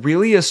it's like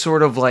really a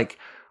sort of, like,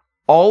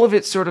 all of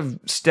it sort of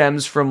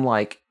stems from,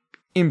 like,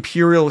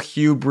 imperial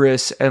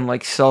hubris and,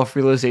 like,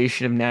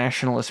 self-realization of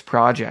nationalist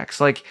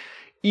projects. Like,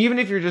 even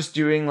if you're just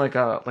doing like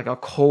a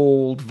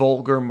cold,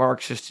 vulgar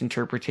Marxist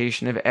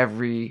interpretation of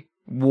every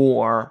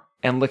war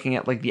and looking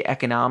at, like, the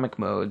economic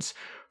modes,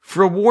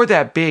 for a war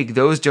that big,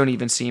 those don't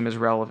even seem as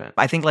relevant.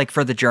 I think, like,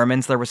 for the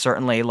Germans, there was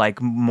certainly,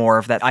 like, more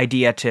of that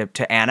idea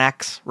to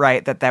annex,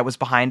 right? That was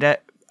behind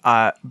it.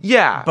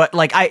 Yeah. But,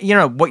 like,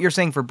 what you're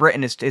saying for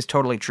Britain is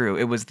totally true.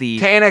 It was to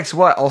annex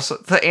what? Also,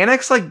 to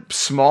annex, like,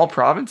 small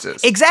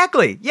provinces.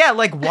 Exactly. Yeah.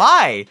 Like,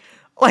 why?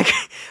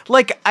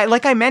 Like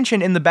I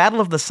mentioned in the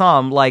Battle of the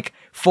Somme, like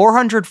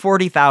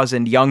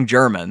 440,000 young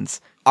Germans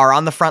are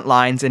on the front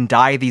lines and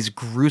die these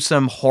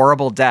gruesome,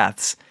 horrible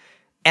deaths.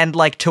 And,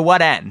 like, to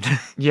what end?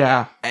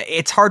 Yeah.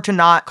 It's hard to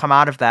not come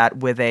out of that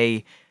with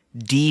a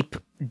deep,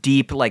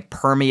 like,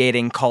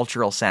 permeating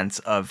cultural sense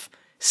of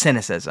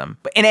cynicism.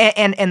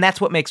 And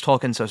that's what makes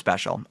Tolkien so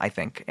special, I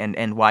think.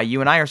 And why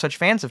you and I are such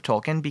fans of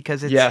Tolkien,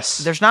 because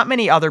there's not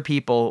many other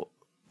people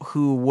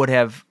who would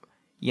have,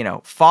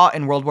 fought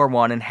in World War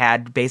I and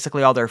had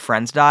basically all their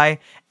friends die,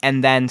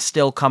 and then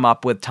still come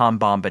up with Tom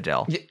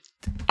Bombadil.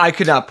 I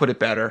could not put it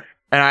better.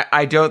 And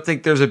I don't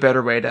think there's a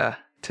better way to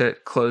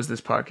close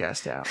this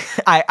podcast out.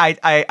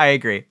 I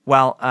agree.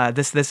 Well,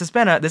 this has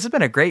been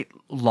a great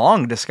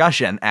long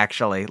discussion,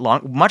 actually.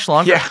 Much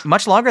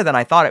longer than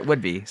I thought it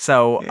would be.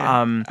 So,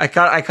 yeah. I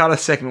caught a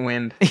second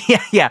wind.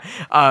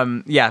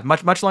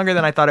 Much longer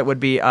than I thought it would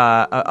be.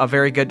 A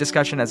very good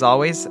discussion as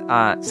always.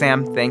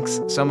 Sam,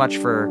 thanks so much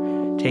for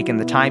taking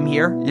the time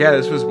here. Yeah,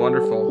 this was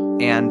wonderful.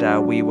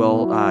 And we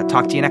will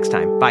talk to you next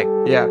time. Bye.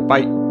 Yeah,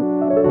 bye.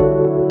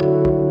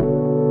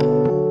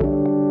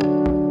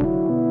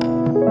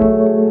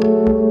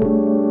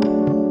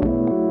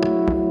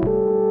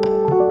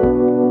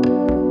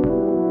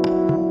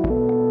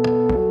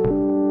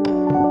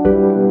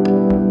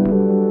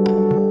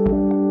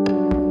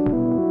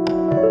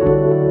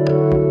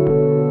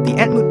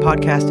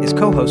 Podcast is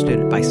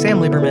co-hosted by Sam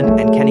Lieberman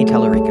and Kenny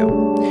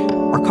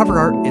Tallarico. Our cover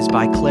art is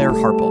by Claire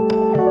Harple.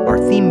 Our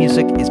theme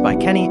music is by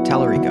Kenny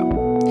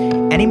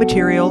Tallarico. Any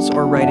materials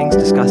or writings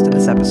discussed in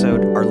this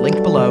episode are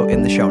linked below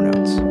in the show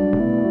notes.